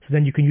 So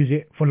then you can use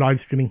it for live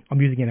streaming. I'm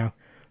using it now.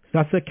 So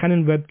that's a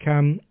Canon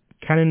webcam,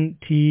 Canon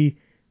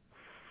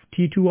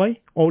T2i,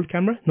 old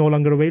camera, no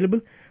longer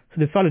available. So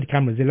they're solid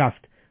cameras, they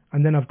last.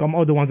 And then I've got my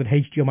other ones with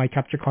HDMI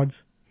capture cards.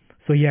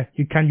 So yeah,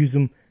 you can use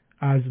them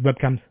as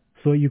webcams.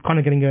 So you're kind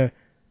of getting a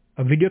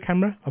video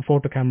camera, a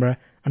photo camera,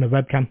 and a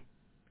webcam.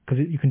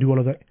 Because you can do all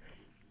of that.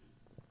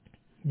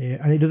 Yeah,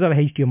 and it does have a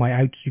HDMI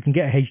out. So you can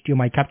get a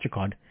HDMI capture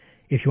card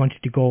if you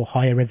wanted to go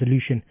higher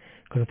resolution.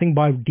 Because I think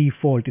by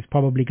default it's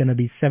probably going to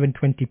be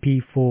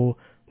 720p for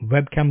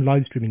webcam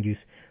live streaming use.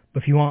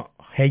 But if you want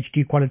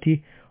HD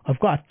quality, I've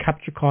got a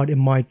capture card in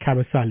my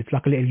carousel. It's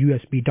like a little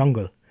USB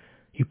dongle.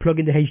 You plug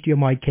in the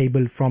HDMI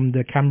cable from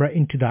the camera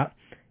into that.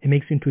 It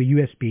makes it into a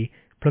USB.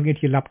 Plug it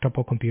into your laptop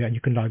or computer and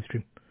you can live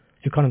stream.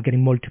 So you're kind of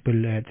getting multiple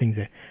things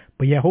there.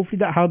 But yeah, hopefully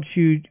that helps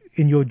you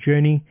in your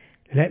journey.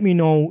 Let me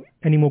know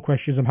any more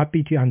questions. I'm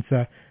happy to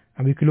answer.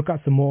 And we could look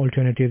at some more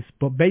alternatives.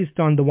 But based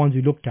on the ones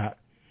we looked at,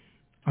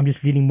 I'm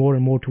just leaning more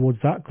and more towards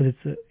that because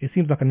it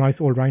seems like a nice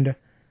all-rounder.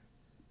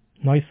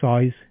 Nice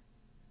size.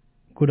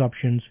 Good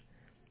options.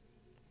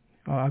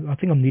 I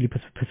think I'm nearly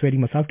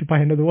persuading myself to buy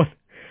another one.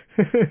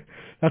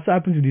 That's what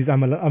happens with these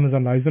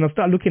Amazon Lives. When I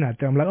start looking at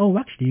them, I'm like, oh,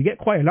 actually, you get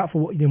quite a lot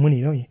for your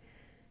money, don't you?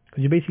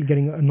 Because you're basically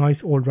getting a nice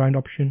all-round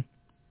option.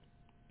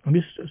 I'm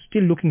just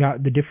still looking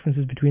at the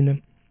differences between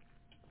them.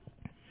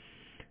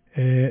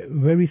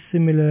 Very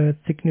similar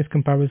thickness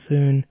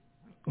comparison.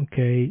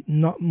 Okay,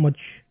 not much.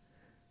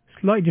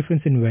 Slight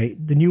difference in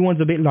weight. The new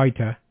one's a bit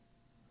lighter.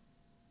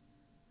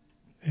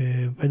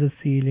 Weather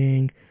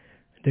sealing.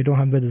 They don't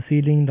have weather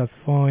sealing. That's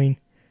fine.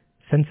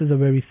 Sensors are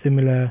very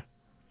similar.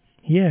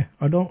 Yeah,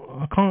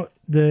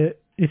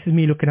 this is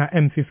me looking at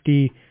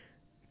M50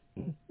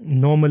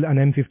 normal and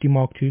M50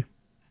 Mark II.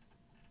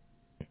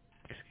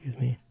 Excuse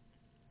me.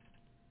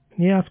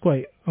 Yeah, that's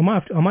quite. I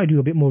might do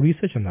a bit more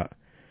research on that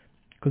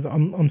because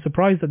I'm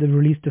surprised that they've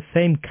released the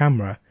same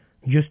camera,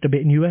 just a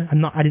bit newer, and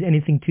not added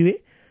anything to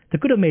it. They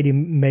could have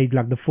made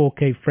like the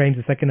 4K frames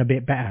a second a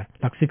bit better,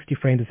 like 60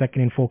 frames a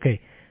second in 4K,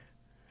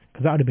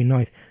 because that would have been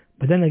nice.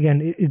 But then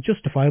again, it's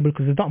justifiable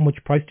because there's not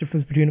much price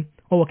difference between them.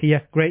 Oh, okay,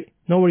 yeah, great.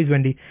 No worries,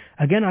 Wendy.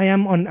 Again, I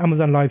am on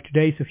Amazon Live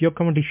today, so if you're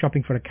currently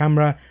shopping for a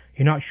camera,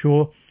 you're not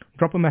sure,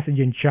 drop a message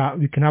in chat.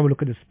 We can have a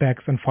look at the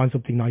specs and find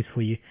something nice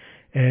for you.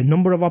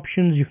 Number of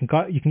options. You can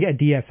get a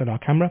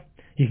DSLR camera.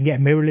 You can get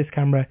a mirrorless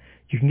camera.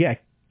 You can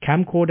get a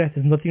camcorder.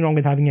 There's nothing wrong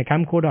with having a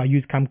camcorder. I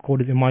use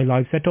camcorders in my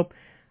live setup,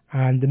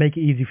 and they make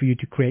it easy for you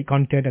to create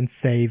content and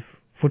save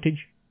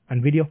footage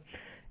and video.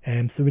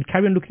 So we'll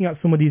carry on looking at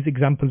some of these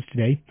examples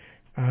today,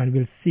 and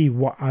we'll see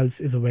what else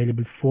is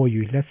available for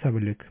you. Let's have a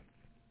look.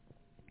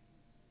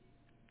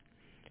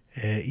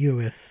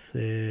 EOS.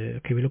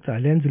 Okay, we looked at a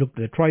lens. We looked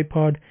at the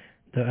tripod,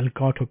 the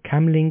Elgato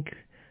Camlink,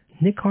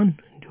 Nikon,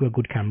 do a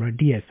good camera,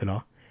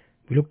 DSLR.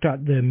 We looked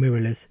at the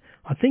mirrorless.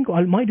 I think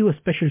I might do a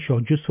special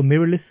show just for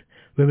mirrorless,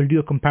 where we'll do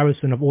a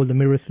comparison of all the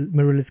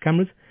mirrorless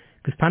cameras,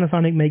 because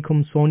Panasonic make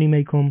them, Sony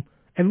make them,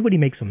 everybody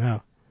makes them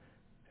now.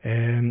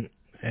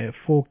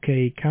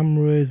 4K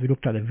cameras. We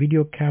looked at the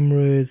video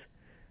cameras,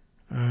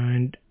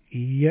 and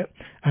yeah.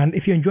 And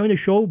if you're enjoying the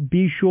show,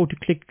 be sure to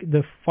click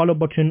the follow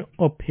button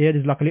up here.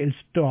 There's like a little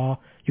star.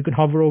 You can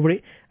hover over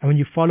it, and when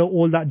you follow,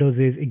 all that does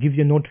is it gives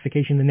you a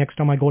notification the next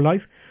time I go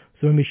live.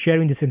 So when we're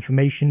sharing this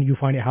information, you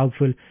find it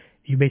helpful.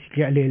 You basically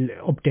get a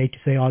little update to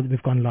say, oh,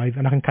 we've gone live,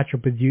 and I can catch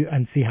up with you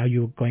and see how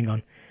you're going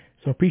on.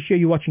 So I appreciate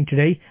you watching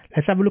today.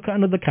 Let's have a look at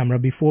another camera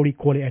before we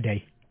call it a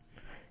day.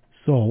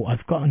 So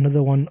I've got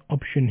another one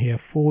option here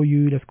for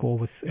you. Let's go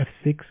over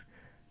F6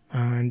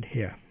 and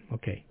here.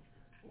 Okay,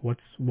 what's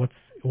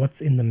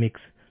in the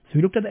mix? So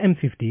we looked at the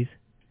M50s,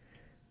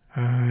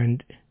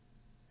 and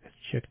let's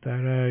check that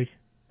out.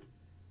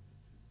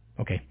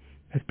 Okay,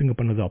 let's bring up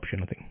another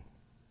option. I think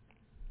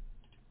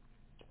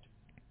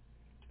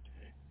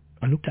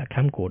I looked at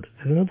camcorder.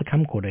 There's another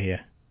camcorder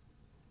here,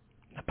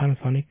 the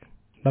Panasonic.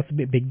 That's a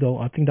bit big though.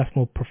 I think that's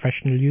more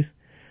professional use.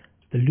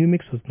 The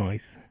Lumix was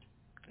nice.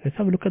 Let's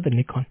have a look at the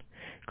Nikon,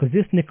 because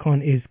this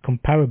Nikon is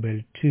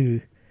comparable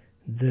to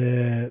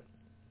the.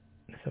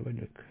 Let's have a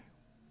look.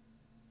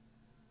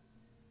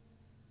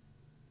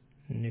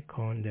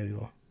 Nikon, there we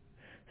go.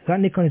 So that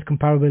Nikon is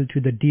comparable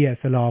to the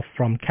DSLR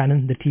from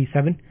Canon, the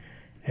T7.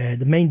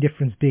 The main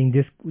difference being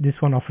this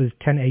one offers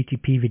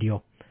 1080p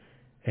video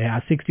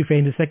at 60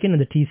 frames a second, and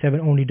the T7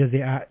 only does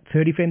it at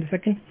 30 frames a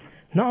second.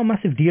 Not a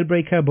massive deal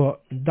breaker,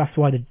 but that's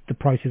why the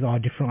prices are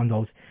different on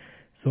those.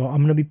 So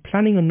I'm going to be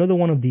planning another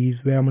one of these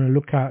where I'm going to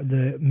look at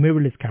the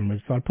mirrorless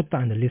cameras. So I'll put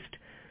that in the list.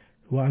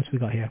 What else we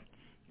got here?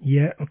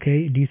 Yeah,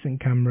 okay,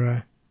 decent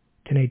camera,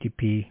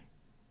 1080p.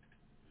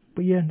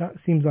 But yeah, that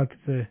seems like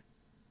it's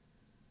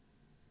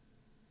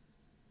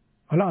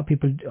a lot of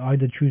people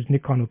either choose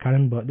Nikon or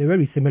Canon, but they're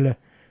very similar.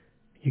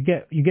 You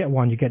get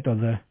one, you get the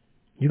other.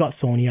 You got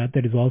Sony out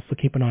there as well, so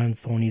keep an eye on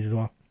Sony's as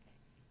well.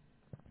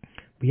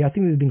 But yeah, I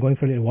think we've been going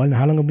for a little while now.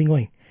 How long have we been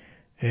going?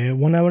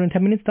 1 hour and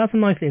 10 minutes. That's a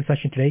nice little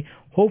session today.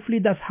 Hopefully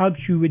that's helped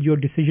you with your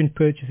decision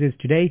purchases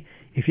today.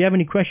 If you have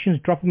any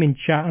questions, drop them in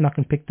chat and I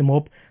can pick them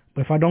up.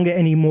 But if I don't get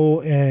any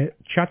more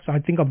chats, I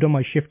think I've done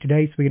my shift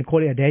today, so we're going to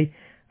call it a day.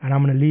 And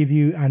I'm going to leave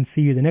you and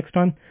see you the next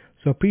time.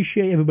 So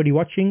appreciate everybody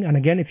watching. And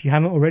again, if you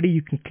haven't already,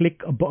 you can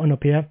click a button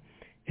up here.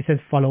 It says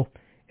follow.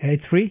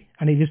 It's free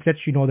and it just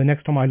lets you know the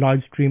next time I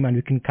live stream and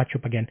we can catch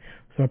up again.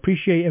 So I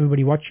appreciate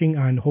everybody watching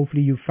and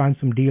hopefully you found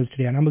some deals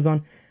today on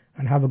Amazon.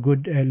 And have a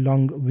good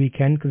long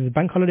weekend because it's a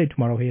bank holiday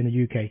tomorrow here in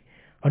the UK.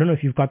 I don't know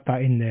if you've got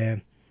that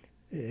in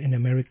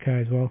America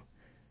as well.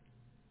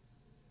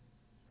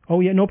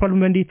 Oh yeah, no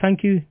problem, Wendy.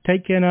 Thank you.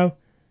 Take care now.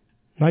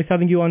 Nice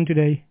having you on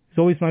today. It's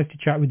always nice to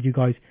chat with you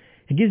guys.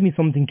 It gives me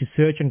something to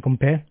search and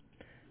compare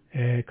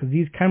because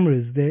these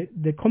cameras,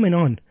 they're coming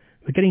on.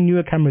 We're getting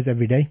newer cameras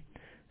every day.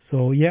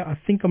 So yeah, I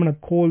think I'm going to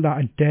call that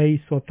a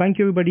day. So thank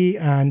you everybody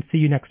and see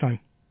you next time.